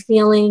how they're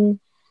feeling.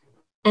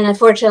 And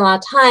unfortunately, a lot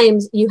of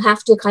times you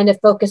have to kind of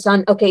focus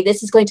on, okay,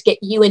 this is going to get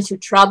you into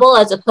trouble,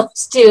 as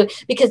opposed to,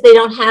 because they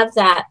don't have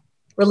that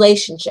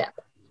relationship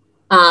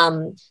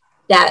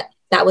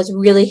that was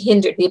really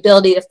hindered. The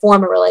ability to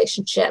form a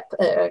relationship,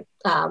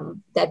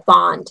 that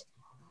bond,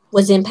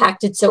 was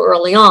impacted so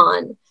early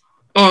on,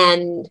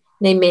 and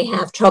they may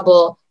have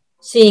trouble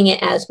seeing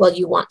it as, well,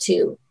 you want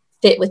to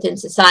fit within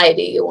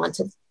society, you want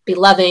to be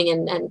loving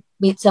and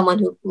meet someone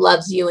who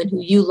loves you and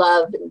who you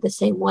love in the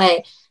same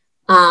way.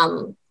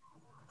 There's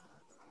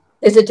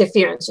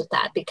interference with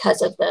that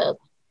because of the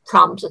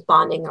problems with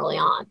bonding early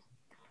on.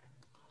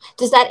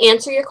 Does that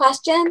answer your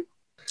question?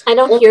 I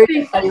don't hear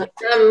you.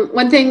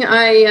 One thing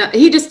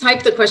he just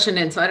typed the question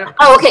in, so I don't.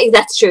 Oh, okay,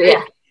 that's true.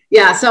 Yeah.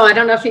 Yeah, so I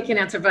don't know if he can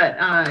answer, but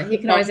he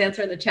can always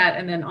answer in the chat.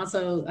 And then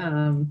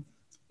also,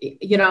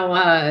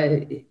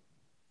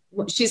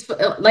 she's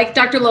like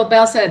Dr.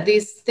 Lobel said,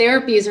 these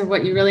therapies are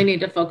what you really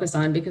need to focus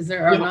on, because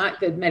there are not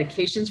good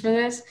medications for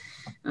this.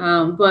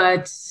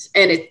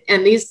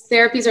 And these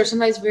therapies are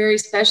sometimes very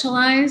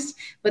specialized,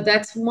 but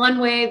that's one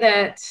way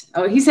that,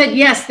 he said,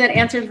 yes, that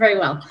answers very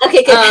well.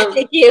 Okay, good.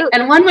 Thank you.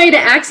 And one way to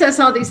access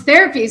all these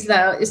therapies,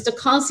 though, is to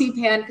call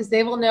CPAN, because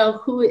they will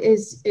know who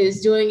is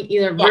doing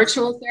either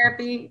virtual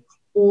therapy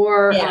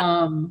or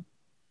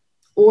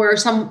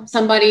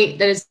somebody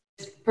that is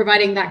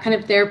providing that kind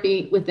of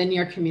therapy within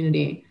your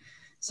community.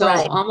 So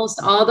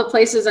almost all the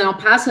places in El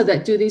Paso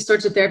that do these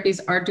sorts of therapies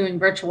are doing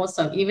virtual.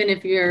 So even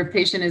if your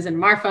patient is in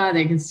Marfa,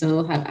 they can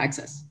still have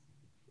access.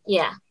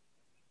 Yeah.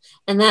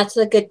 And that's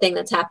a good thing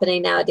that's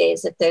happening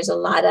nowadays, that there's a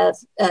lot of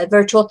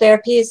virtual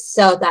therapies.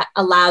 So that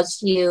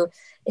allows you,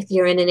 if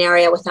you're in an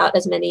area without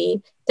as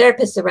many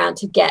therapists around,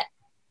 to get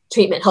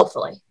treatment,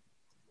 hopefully.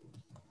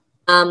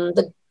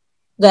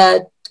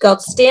 The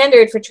gold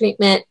standard for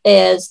treatment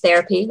is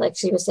therapy, like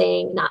she was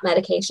saying, not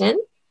medication.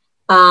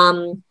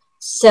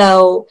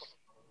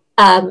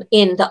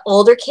 In the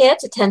older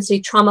kids, it tends to be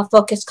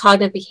trauma-focused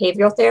cognitive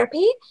behavioral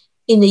therapy.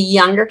 In the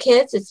younger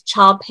kids, it's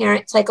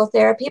child-parent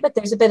psychotherapy, but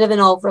there's a bit of an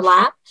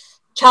overlap.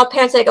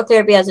 Child-parent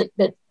psychotherapy hasn't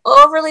been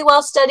overly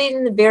well studied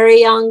in the very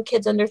young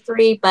kids under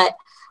 3, but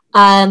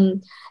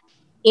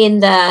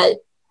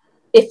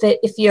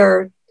if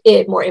you're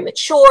more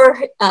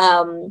immature,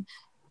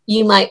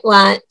 you might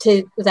want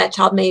to, that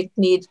child may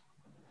need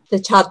the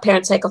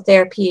child-parent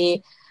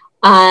psychotherapy.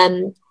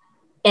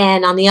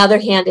 And on the other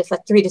hand, if a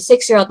 3 to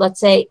 6 year old,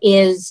 let's say,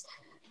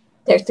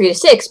 they're 3 to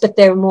 6, but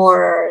they're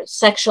more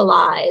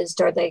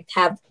sexualized, or they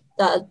have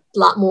a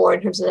lot more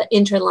in terms of the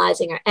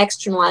internalizing or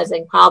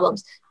externalizing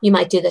problems, you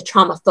might do the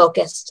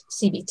trauma-focused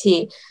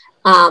CBT.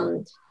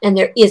 And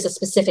there is a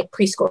specific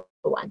preschool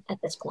one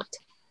at this point.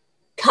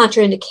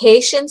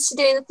 Contraindications to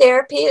doing the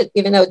therapy,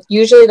 even though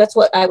usually that's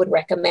what I would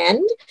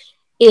recommend,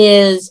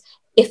 is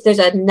If there's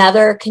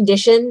another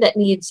condition that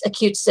needs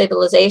acute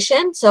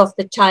stabilization, so if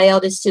the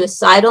child is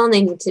suicidal and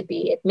they need to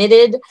be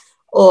admitted,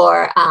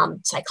 or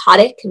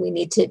psychotic and we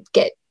need to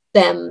get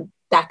them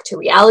back to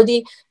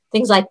reality,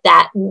 things like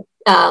that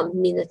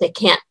mean that they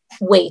can't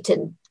wait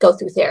and go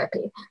through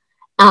therapy.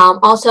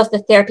 Also, if the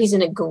therapy's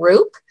in a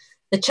group,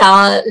 the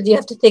child, you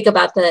have to think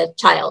about the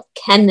child.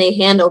 Can they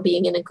handle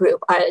being in a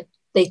group? Are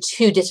they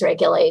too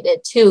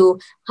dysregulated, too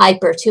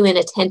hyper, too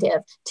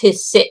inattentive to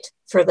sit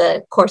for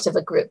the course of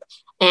a group?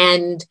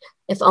 And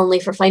if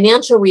only for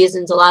financial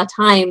reasons, a lot of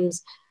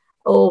times,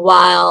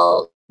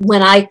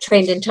 when I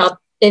trained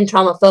in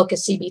trauma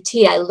focused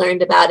CBT, I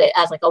learned about it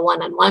as like a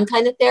one-on-one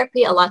kind of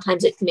therapy. A lot of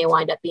times it may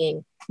wind up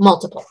being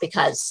multiple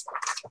because,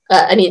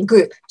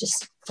 group,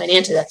 just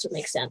financially, that's what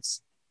makes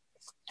sense.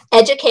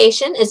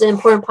 Education is an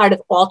important part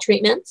of all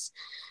treatments.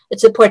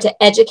 It's important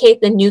to educate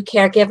the new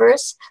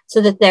caregivers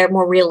so that they're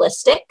more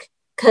realistic,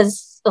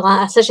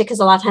 especially because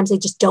a lot of times they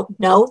just don't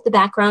know the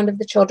background of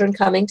the children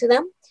coming to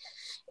them.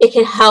 It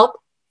can help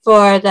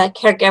for the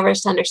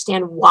caregivers to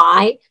understand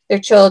why the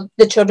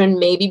children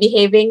may be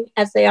behaving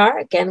as they are.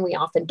 Again, we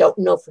often don't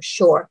know for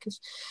sure because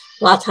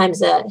a lot of times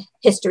the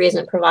history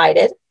isn't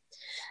provided.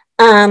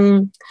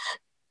 And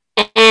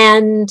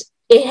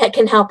it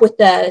can help with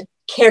the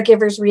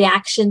caregivers'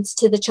 reactions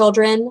to the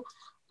children,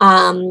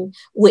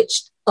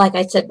 which, like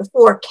I said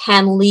before,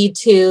 can lead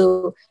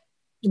to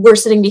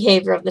worsening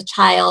behavior of the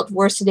child,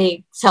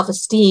 worsening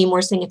self-esteem,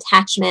 worsening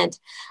attachment.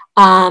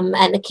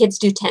 And the kids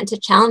do tend to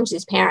challenge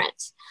these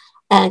parents,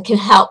 and can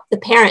help the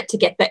parent to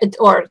get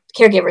or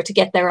caregiver to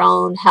get their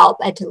own help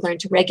and to learn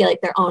to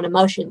regulate their own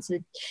emotions.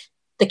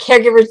 The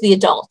caregiver is the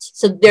adult,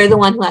 so they're the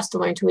one who has to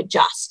learn to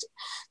adjust.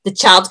 The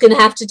child's going to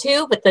have to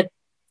too, but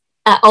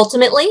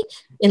ultimately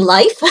in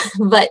life,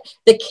 but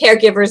the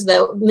caregiver is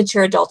the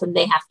mature adult, and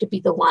they have to be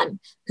the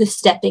one who's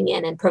stepping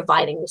in and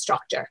providing the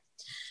structure.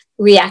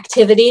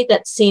 Reactivity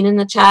that's seen in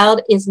the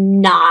child is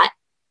not.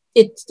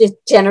 It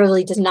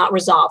generally does not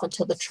resolve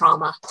until the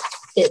trauma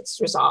is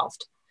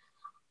resolved,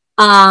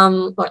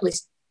 or at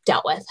least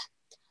dealt with.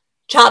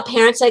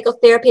 Child-parent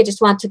psychotherapy, I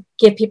just want to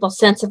give people a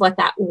sense of what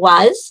that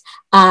was,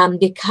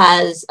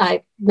 because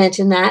I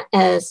mentioned that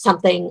as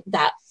something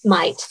that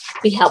might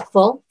be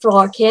helpful for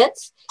our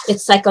kids.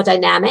 It's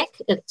psychodynamic.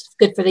 It's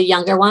good for the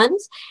younger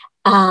ones.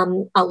 A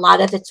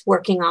lot of it's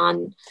working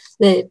on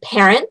the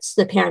parents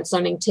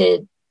learning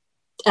to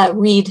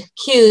read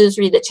cues,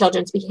 read the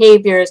children's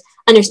behaviors,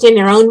 understand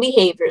their own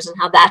behaviors and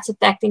how that's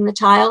affecting the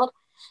child,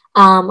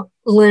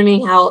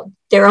 learning how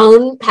their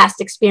own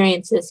past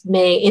experiences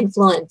may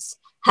influence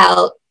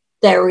how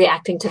they're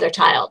reacting to their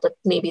child.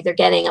 Maybe they're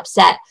getting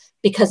upset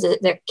because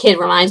their kid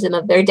reminds them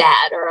of their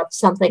dad or of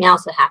something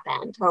else that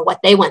happened or what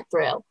they went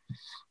through.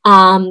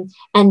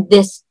 And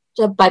this,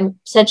 by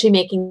essentially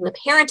making the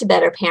parent a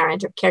better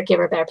parent or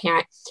caregiver a better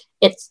parent,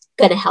 it's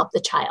going to help the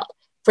child.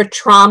 For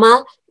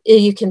trauma,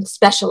 you can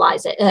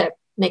specialize it,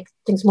 make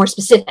things more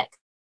specific,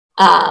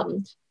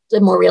 the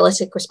more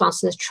realistic response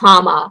to the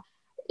trauma,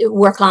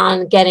 work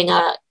on getting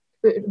a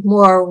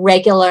more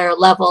regular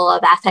level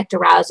of affect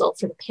arousal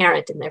for the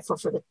parent and therefore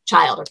for the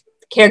child, or the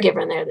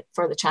caregiver and there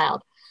for the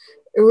child,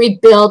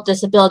 rebuild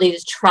this ability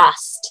to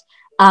trust,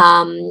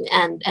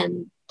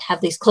 and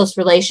have these close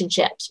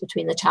relationships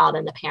between the child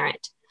and the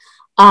parent,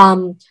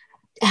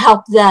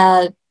 help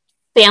the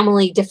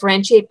family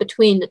differentiate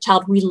between the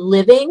child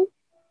reliving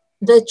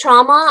the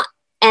trauma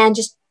and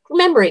just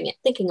remembering it,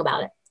 thinking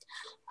about it,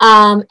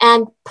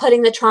 and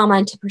putting the trauma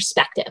into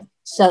perspective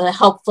so that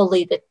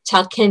hopefully the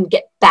child can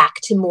get back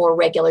to more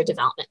regular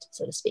development,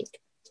 so to speak.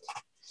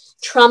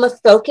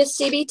 Trauma-focused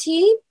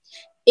CBT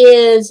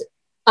is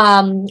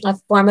a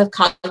form of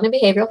cognitive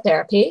behavioral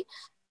therapy.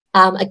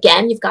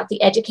 Again, you've got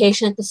the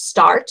education at the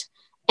start,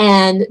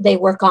 and they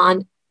work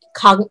on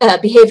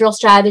behavioral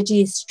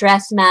strategies,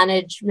 stress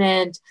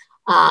management,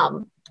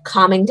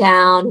 calming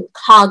down,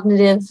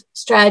 cognitive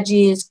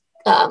strategies,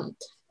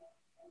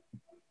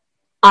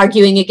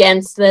 arguing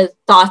against the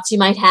thoughts you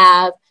might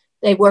have.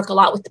 They work a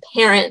lot with the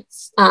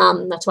parents.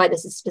 That's why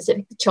this is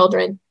specific to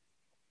children.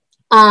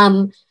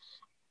 And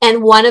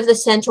one of the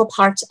central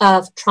parts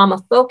of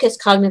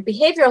trauma-focused cognitive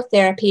behavioral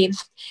therapy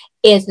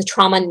is the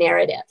trauma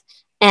narrative.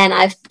 And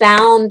I've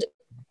found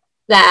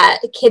that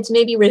kids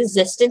may be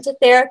resistant to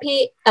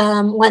therapy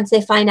once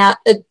they find out,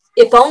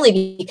 if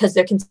only because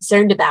they're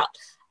concerned about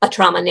a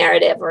trauma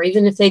narrative, or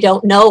even if they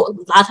don't know, a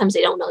lot of times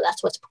they don't know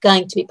that's what's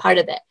going to be part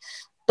of it.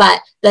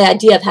 But the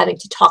idea of having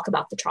to talk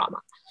about the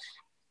trauma.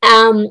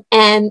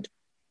 And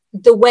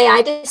the way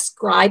I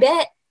describe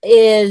it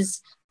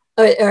is,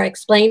 or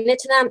explain it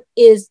to them,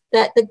 is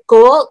that the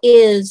goal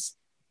is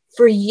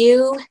for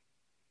you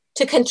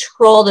to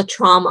control the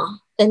trauma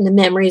and the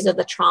memories of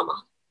the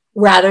trauma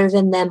rather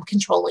than them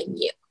controlling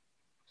you.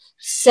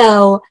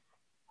 So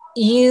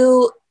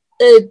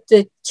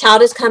the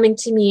child is coming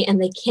to me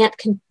and they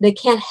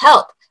can't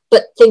help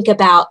but think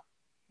about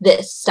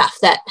this stuff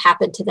that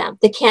happened to them.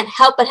 They can't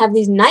help but have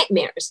these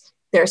nightmares.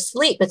 They're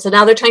asleep. And so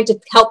now they're trying to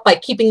help by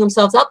keeping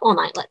themselves up all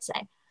night, let's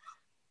say.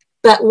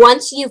 But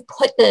once you've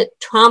put the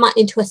trauma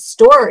into a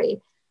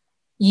story,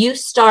 you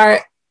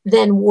start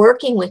then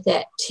working with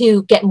it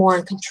to get more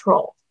in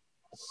control.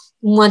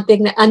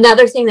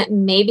 Another thing that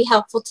may be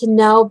helpful to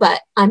know,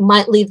 but I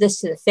might leave this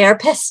to the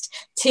therapist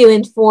to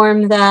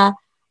inform the,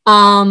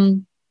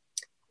 I'm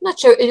not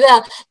sure,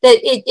 well, that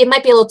it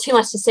might be a little too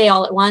much to say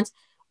all at once.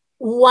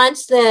 When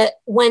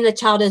the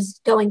child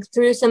is going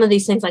through some of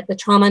these things like the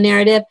trauma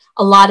narrative,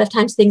 a lot of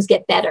times things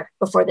get better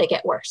before they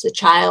get worse. The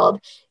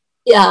child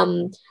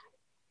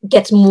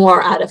gets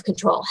more out of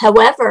control.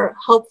 However,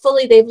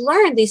 hopefully they've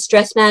learned these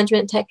stress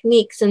management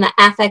techniques and the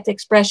affect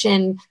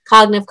expression,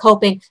 cognitive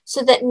coping,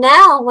 so that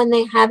now when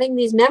they're having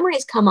these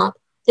memories come up,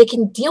 they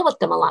can deal with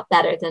them a lot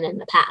better than in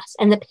the past.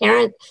 And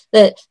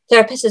the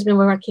therapist has been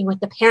working with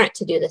the parent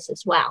to do this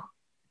as well.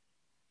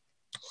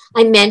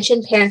 I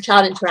mentioned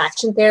parent-child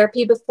interaction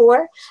therapy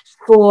before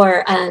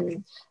for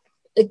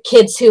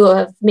kids who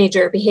have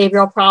major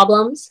behavioral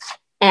problems.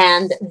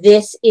 And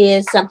this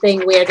is something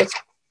where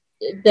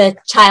the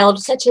child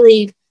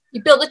essentially,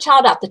 you build the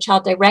child up, the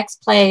child directs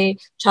play,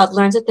 child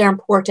learns that they're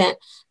important,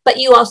 but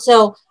you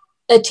also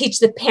teach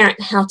the parent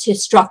how to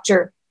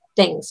structure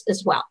things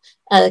as well.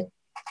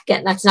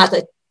 Again, that's not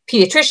the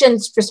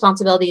pediatrician's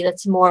responsibility,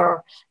 that's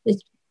more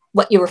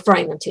what you're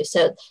referring them to.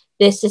 So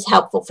this is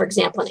helpful, for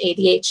example, in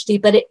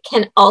ADHD, but it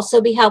can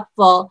also be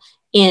helpful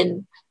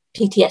in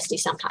PTSD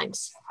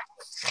sometimes.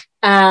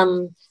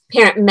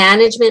 Parent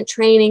management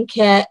training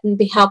can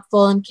be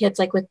helpful in kids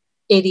like with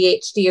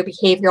ADHD or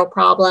behavioral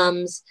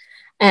problems.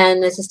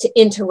 And this is to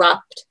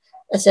interrupt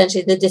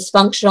essentially the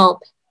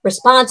dysfunctional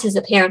responses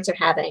the parents are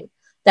having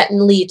that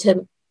lead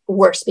to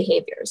worse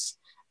behaviors.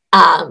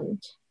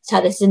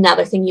 So this is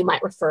another thing you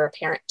might refer a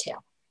parent to,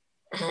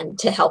 and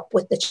to help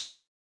with the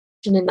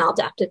and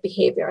maladaptive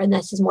behavior. And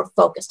this is more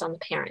focused on the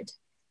parent.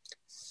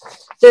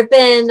 There have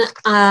been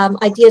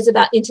ideas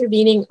about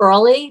intervening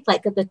early,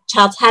 like if the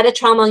child's had a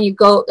trauma and you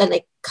go and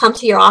they come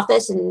to your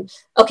office and,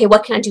 okay,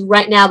 what can I do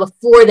right now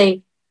before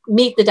they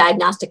meet the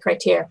diagnostic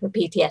criteria for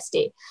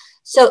PTSD?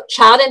 So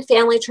child and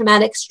family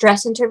traumatic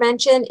stress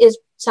intervention is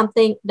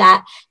something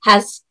that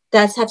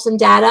does have some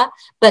data,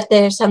 but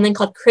there's something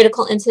called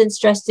critical incident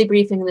stress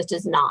debriefing that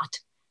does not.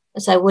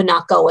 So I would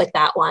not go with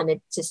that one.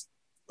 It's just,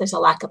 there's a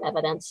lack of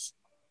evidence.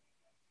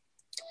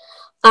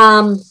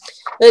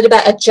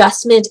 About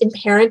adjustment in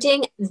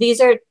parenting. These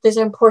are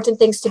important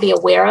things to be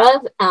aware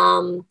of.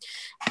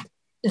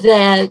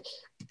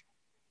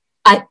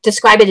 I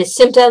describe it as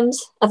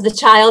symptoms of the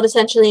child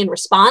essentially in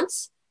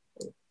response.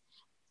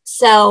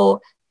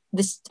 So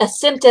a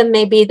symptom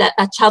may be that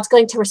a child's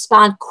going to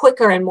respond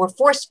quicker and more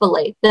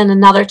forcefully than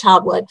another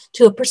child would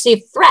to a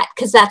perceived threat,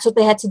 because that's what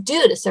they had to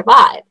do to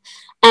survive.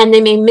 And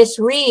they may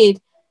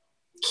misread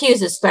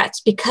cues as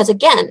threats because,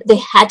 again, they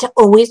had to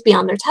always be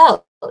on their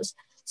toes.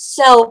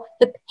 So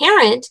the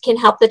parent can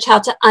help the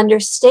child to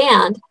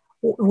understand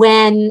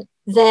when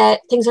the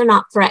things are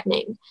not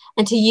threatening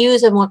and to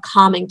use a more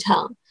calming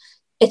tone.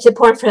 It's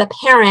important for the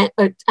parent,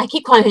 or I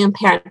keep calling him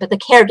parent, but the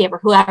caregiver,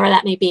 whoever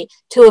that may be,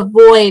 to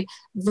avoid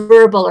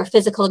verbal or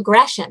physical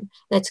aggression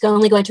that's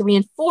only going to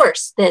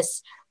reinforce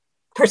this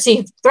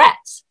perceived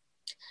threats.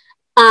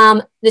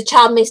 The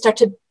child may start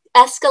to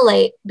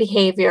escalate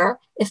behavior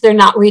if they're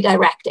not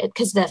redirected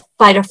because the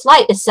fight or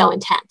flight is so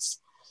intense.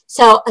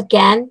 So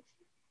again,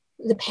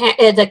 the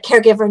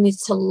caregiver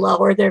needs to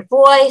lower their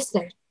voice,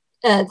 their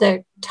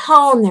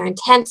tone, their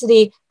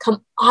intensity,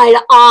 come eye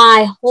to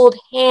eye, hold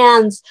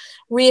hands,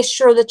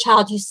 reassure the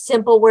child, use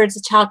simple words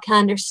the child can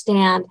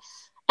understand,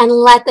 and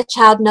let the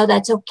child know that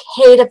it's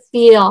okay to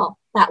feel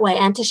that way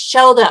and to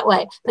show that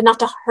way, but not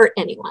to hurt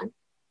anyone.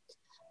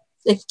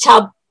 The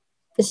child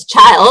is a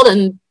child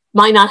and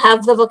might not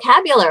have the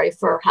vocabulary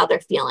for how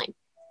they're feeling.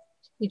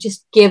 You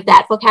just give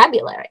that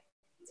vocabulary.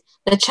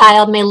 The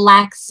child may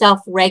lack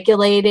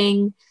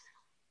self-regulating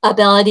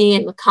ability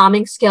and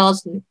calming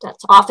skills, and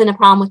that's often a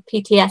problem with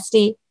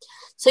PTSD.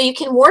 So you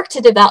can work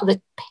to develop,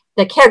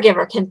 the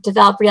caregiver can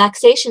develop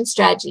relaxation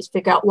strategies,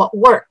 figure out what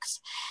works.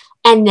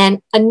 And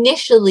then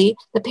initially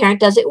the parent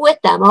does it with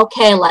them.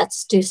 Okay,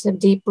 let's do some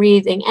deep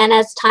breathing. And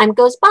as time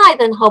goes by,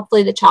 then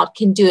hopefully the child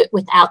can do it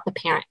without the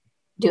parent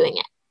doing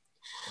it.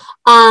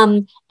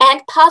 And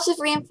positive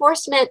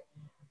reinforcement,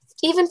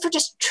 even for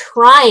just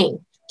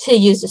trying to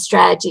use the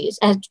strategies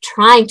and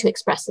trying to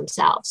express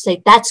themselves.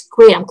 Say, that's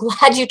great. I'm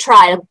glad you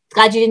tried. I'm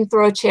glad you didn't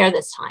throw a chair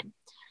this time.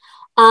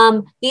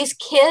 These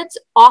kids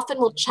often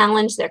will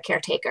challenge their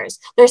caretakers.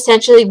 They're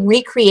essentially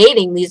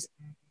recreating these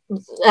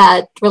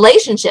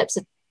relationships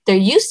that they're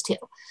used to.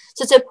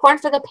 So it's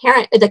important for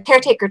the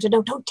caretaker to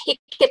know, don't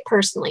take it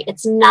personally.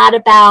 It's not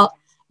about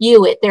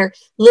you. They're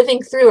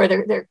living through, or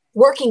they're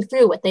working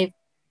through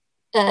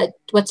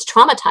what's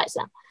traumatized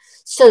them.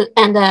 So,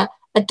 and the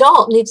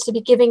adult needs to be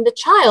giving the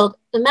child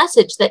the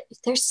message that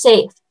they're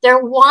safe,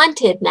 they're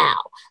wanted now,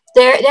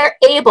 they're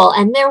able,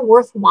 and they're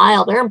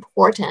worthwhile, they're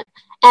important.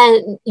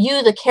 And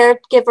you, the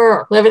caregiver,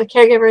 or whoever the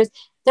caregiver is,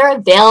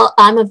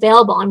 I'm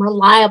available, I'm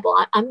reliable,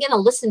 I'm going to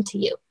listen to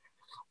you.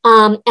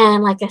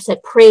 And like I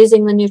said,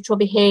 praising the neutral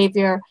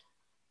behavior,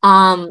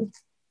 trying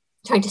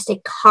to stay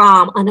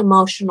calm,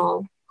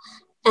 unemotional,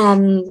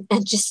 and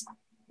just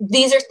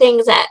these are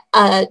things that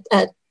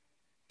a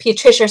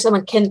pediatrician or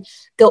someone can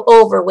go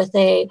over with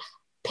a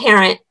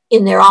parent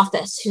in their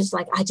office who's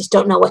like, I just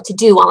don't know what to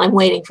do while I'm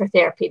waiting for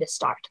therapy to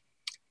start.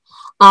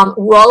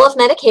 Role of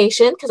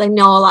medication, because I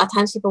know a lot of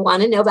times people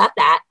want to know about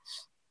that.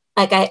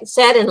 Like I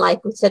said, and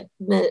like we said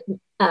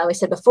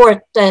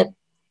before, that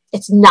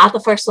it's not the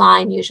first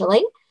line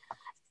usually.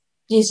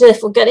 Usually,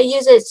 if we're going to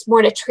use it, it's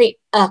more to treat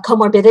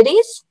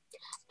comorbidities,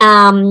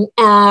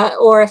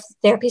 or if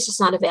therapy is just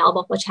not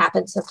available, which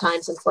happens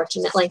sometimes,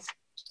 unfortunately.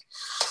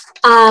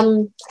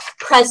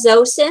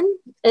 Prazosin,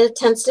 it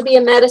tends to be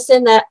a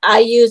medicine that I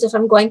use if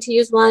I'm going to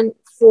use one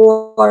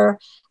for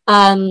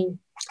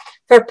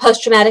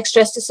post-traumatic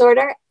stress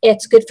disorder.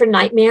 It's good for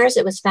nightmares.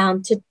 It was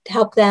found to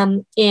help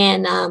them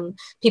in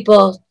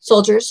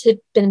soldiers who'd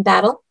been in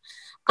battle.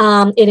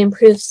 It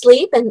improves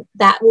sleep, and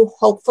that will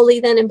hopefully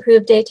then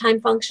improve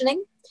daytime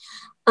functioning.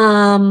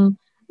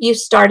 You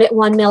start at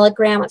 1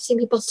 milligram. I've seen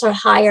people start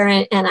higher,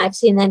 and I've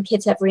seen then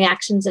kids have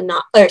reactions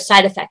or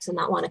side effects and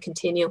not want to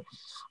continue.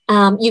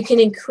 You can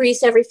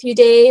increase every few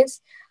days.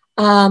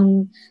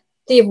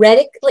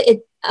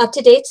 Theoretically, up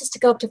to date is to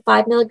go up to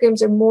 5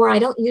 milligrams or more. I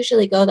don't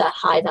usually go that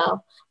high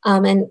though.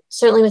 And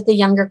certainly with the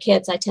younger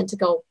kids, I tend to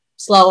go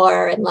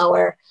slower and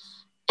lower.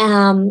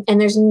 And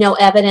there's no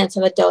evidence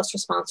of a dose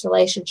response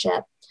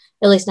relationship,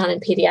 at least not in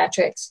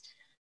pediatrics.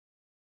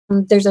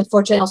 There's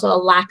unfortunately also a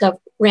lack of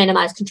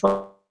randomized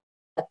control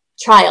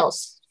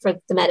trials for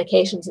the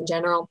medications in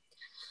general.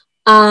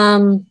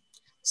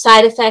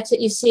 Side effects that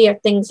you see are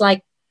things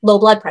like low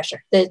blood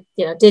pressure,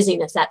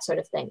 dizziness, that sort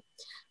of thing.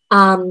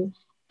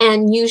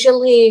 And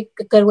usually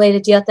a good way to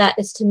deal with that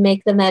is to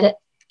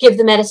give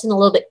the medicine a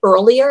little bit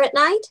earlier at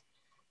night,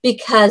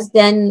 because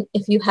then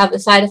if you have the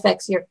side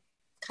effects, you're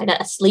kind of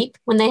asleep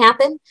when they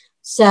happen.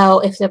 So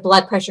if the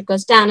blood pressure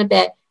goes down a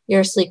bit,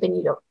 you're asleep and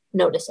you don't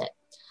notice it.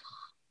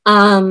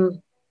 Guanfacine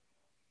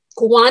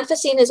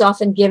is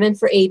often given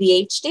for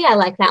ADHD. I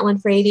like that one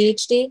for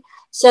ADHD.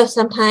 So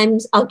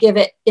sometimes I'll give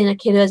it in a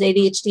kid who has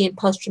ADHD and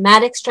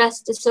post-traumatic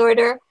stress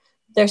disorder.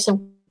 There's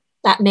some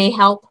that may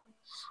help.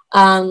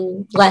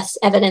 Less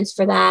evidence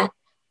for that.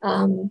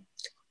 And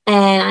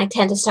I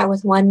tend to start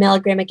with 1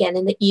 milligram again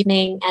in the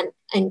evening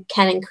and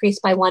can increase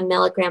by 1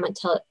 milligram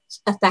until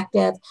it's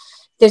effective.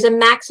 There's a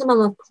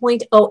maximum of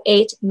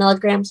 0.08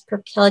 milligrams per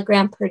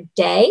kilogram per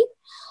day.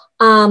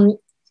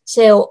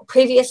 So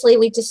previously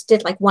we just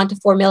did like 1 to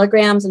 4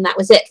 milligrams and that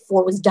was it.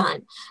 4 was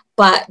done.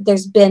 But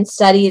there's been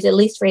studies, at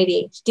least for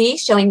ADHD,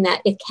 showing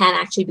that it can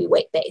actually be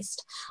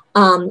weight-based.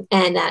 And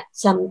I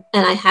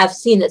have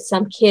seen that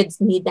some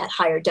kids need that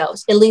higher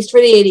dose, at least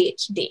for the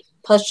ADHD.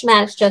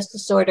 Post-traumatic stress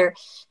disorder,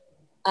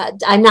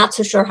 I'm not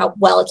so sure how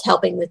well it's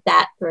helping with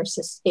that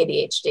versus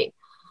ADHD.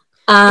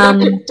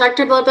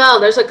 Dr. Blobel,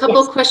 there's a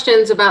couple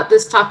questions about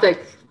this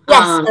topic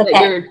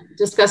that you're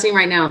discussing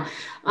right now.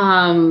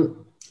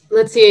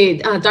 Let's see,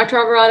 Dr.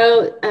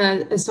 Alvarado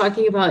is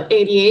talking about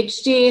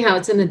ADHD, how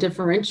it's in the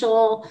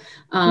differential,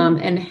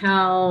 and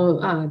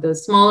how the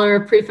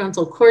smaller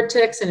prefrontal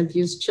cortex in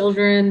abused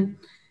children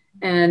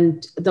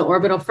and the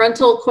orbital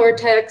frontal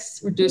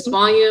cortex, reduced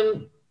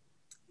volume.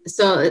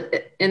 So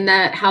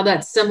how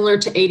that's similar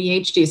to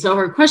ADHD. So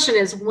her question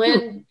is,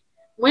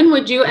 when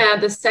would you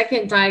add the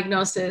second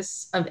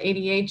diagnosis of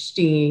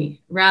ADHD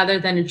rather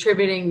than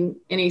attributing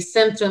any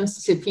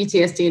symptoms to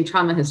PTSD and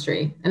trauma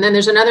history? And then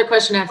there's another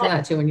question after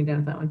that too, when you're done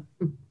with that one.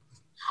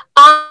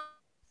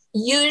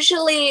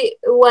 Usually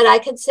what I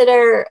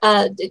consider,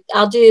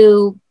 I'll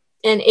do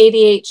an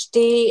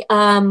ADHD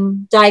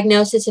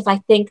diagnosis if I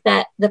think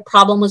that the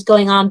problem was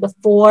going on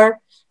before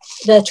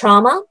the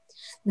trauma.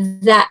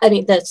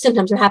 The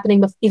symptoms are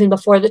happening even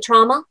before the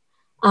trauma.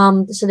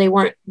 So they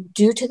weren't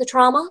due to the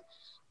trauma.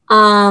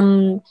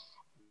 But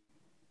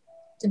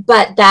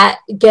that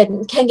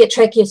can get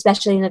tricky,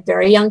 especially in a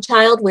very young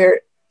child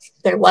where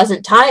there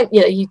wasn't time,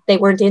 they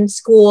weren't in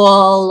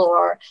school,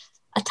 or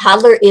a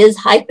toddler is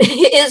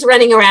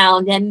running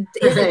around and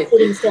isn't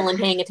sitting still and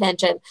paying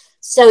attention.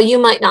 So you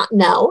might not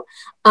know.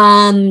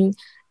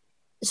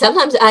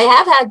 Sometimes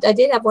I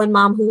did have one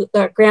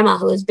grandma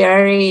who was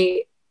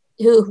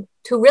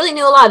who really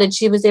knew a lot, and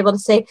she was able to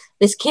say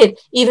this kid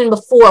even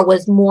before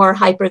was more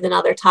hyper than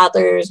other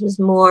toddlers, was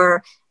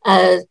more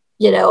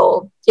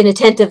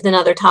inattentive than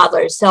other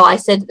toddlers. So I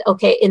said,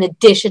 okay, in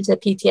addition to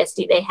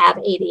PTSD, they have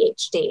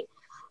ADHD.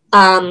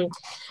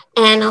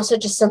 And also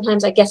just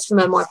sometimes, I guess, from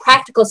a more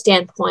practical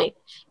standpoint,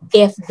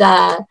 if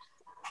the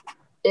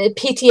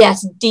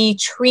PTSD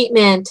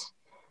treatment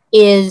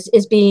is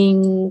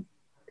being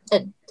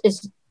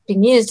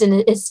used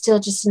and is still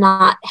just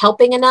not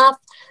helping enough,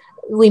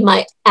 we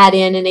might add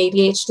in an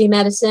ADHD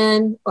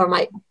medicine or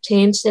might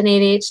change to an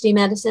ADHD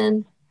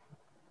medicine.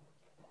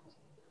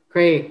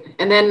 Great.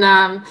 And then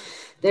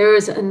there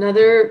was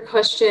another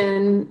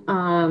question.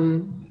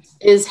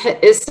 Is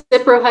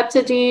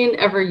cyproheptadine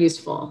ever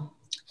useful?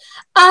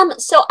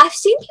 So I've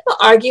seen people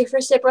argue for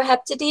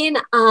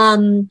cyproheptadine.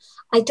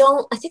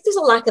 I think there's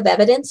a lack of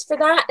evidence for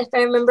that, if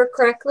I remember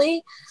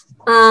correctly.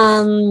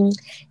 I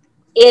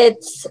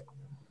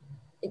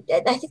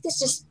think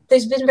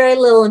there's been very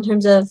little in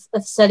terms of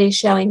studies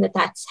showing that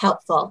that's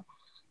helpful.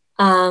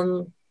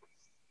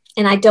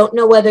 And I don't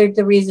know whether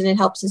the reason it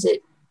helps is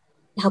it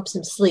helps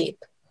him sleep.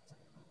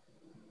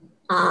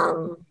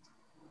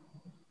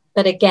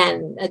 But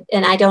again,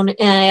 and I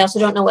also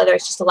don't know whether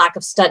it's just a lack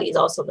of studies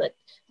also that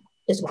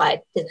is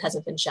why it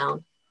hasn't been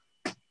shown.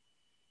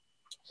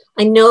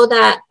 I know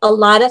that a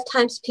lot of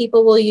times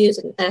people will use,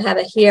 and I have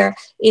it here,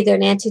 either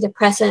an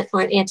antidepressant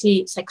or an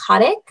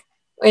antipsychotic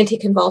or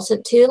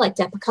anticonvulsant too, like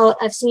Depakote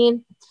I've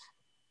seen.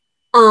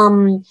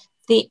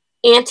 The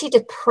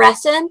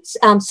antidepressants,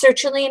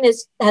 sertraline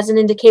has an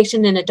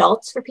indication in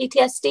adults for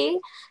PTSD.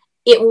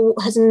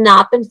 It has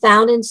not been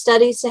found in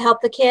studies to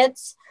help the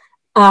kids.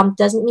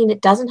 Doesn't mean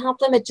it doesn't help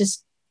them. It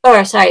doesn't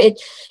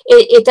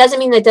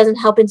mean that it doesn't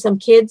help in some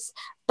kids,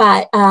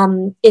 but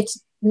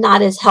it's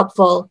not as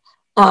helpful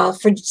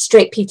for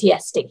straight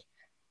PTSD.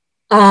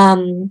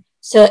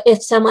 So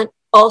if someone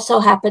also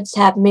happens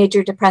to have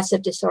major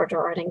depressive disorder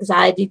or an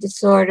anxiety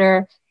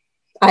disorder,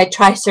 I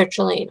try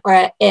sertraline,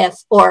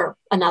 or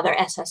another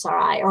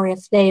SSRI, or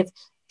if they've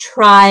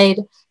tried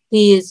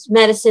these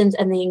medicines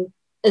and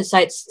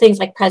things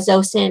like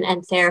prazosin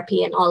and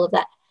therapy and all of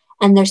that,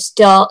 and they're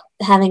still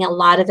having a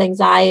lot of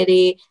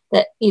anxiety,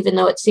 that even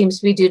though it seems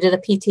to be due to the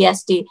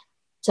PTSD,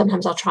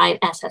 sometimes I'll try an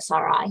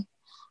SSRI.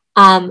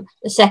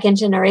 The second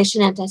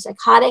generation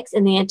antipsychotics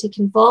and the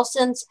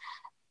anticonvulsants,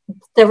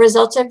 the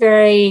results are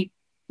very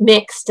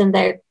mixed and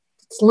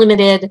it's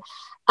limited,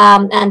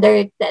 and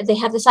they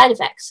have the side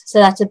effects. So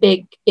that's a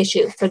big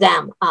issue for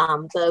them,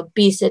 the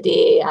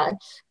obesity,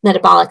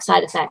 metabolic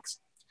side effects.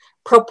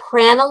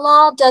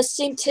 Propranolol does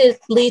seem to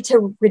lead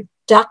to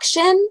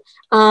reduction.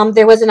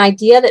 There was an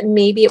idea that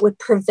maybe it would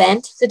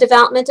prevent the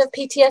development of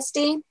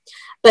PTSD,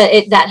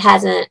 but that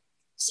hasn't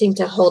seemed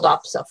to hold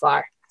up so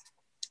far.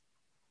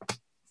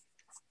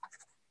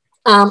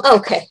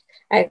 Okay,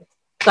 I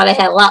thought I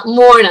had a lot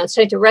more and I was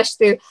trying to rush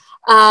through.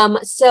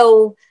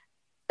 So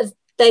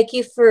thank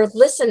you for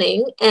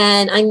listening.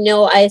 And I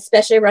know I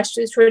especially rushed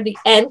through toward the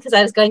end because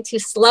I was going too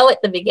slow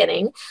at the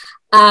beginning.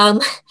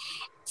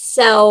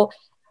 So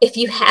if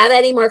you have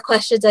any more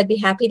questions, I'd be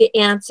happy to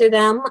answer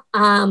them.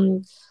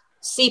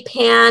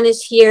 CPAN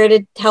is here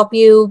to help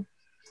you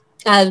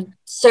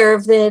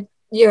serve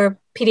your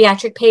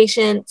pediatric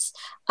patients.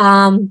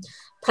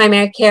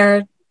 Primary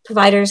care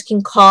providers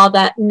can call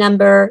that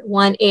number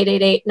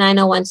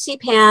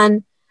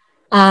 1-888-901-CPAN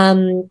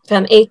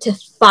from 8 to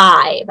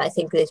 5. I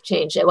think they've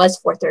changed. It was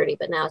 4:30,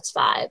 but now it's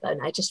 5.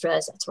 And I just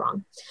realized that's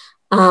wrong.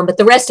 But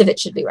the rest of it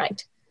should be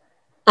right.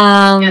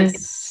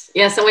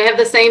 Yes, and we have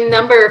the same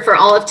number for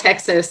all of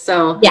Texas.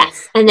 So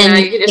yes, and then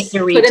you can just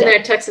put in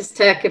there Texas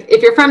Tech.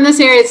 If you're from this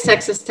area, it's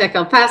Texas Tech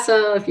El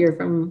Paso. If you're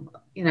from,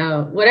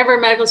 whatever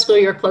medical school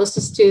you're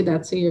closest to,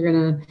 that's who you're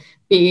going to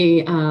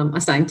be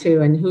assigned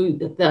to, and who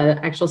the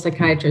actual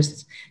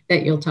psychiatrists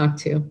that you'll talk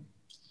to.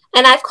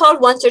 And I've called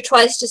once or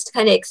twice just to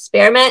kind of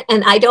experiment.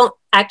 And I don't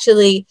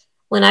actually,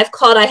 when I've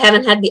called, I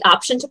haven't had the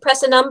option to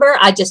press a number.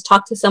 I just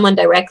talk to someone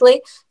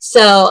directly.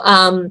 So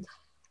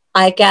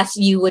I guess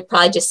you would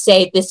probably just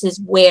say, this is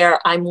where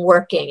I'm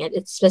working. And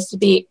it's supposed to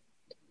be,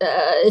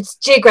 it's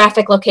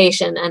geographic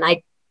location. And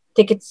I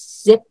think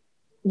it's zip.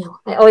 No,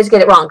 I always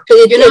get it wrong.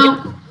 But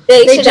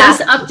they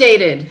just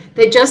updated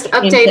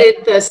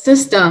the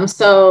system.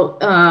 So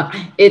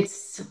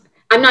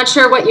I'm not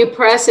sure what you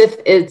press if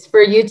it's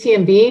for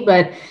UTMB,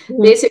 but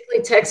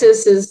basically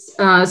Texas is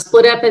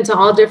split up into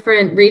all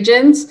different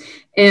regions.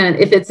 And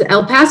if it's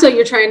El Paso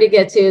you're trying to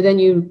get to, then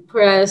you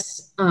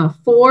press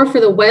 4 for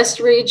the West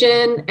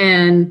region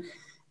and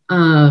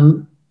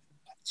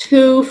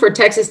 2 for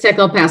Texas Tech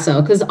El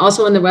Paso, because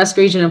also in the West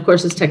region, of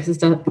course, is Texas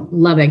Tech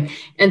Lubbock.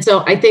 And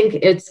so I think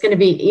it's going to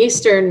be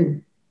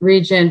Eastern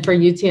region for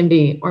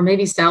UTMB, or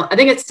maybe South. I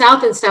think it's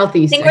South and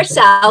Southeast. I think we're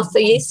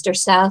Southeast or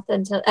South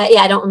until,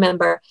 I don't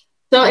remember.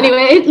 So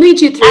anyway, it leads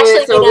you through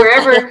it. So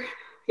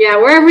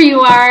wherever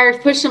you are,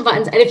 push some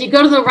buttons. And if you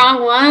go to the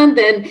wrong one,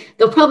 then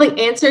they'll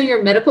probably answer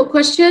your medical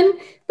question.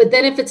 But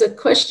then if it's a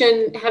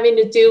question having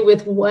to do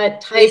with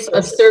what type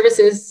of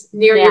services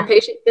near your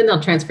patient, then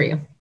they'll transfer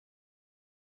you.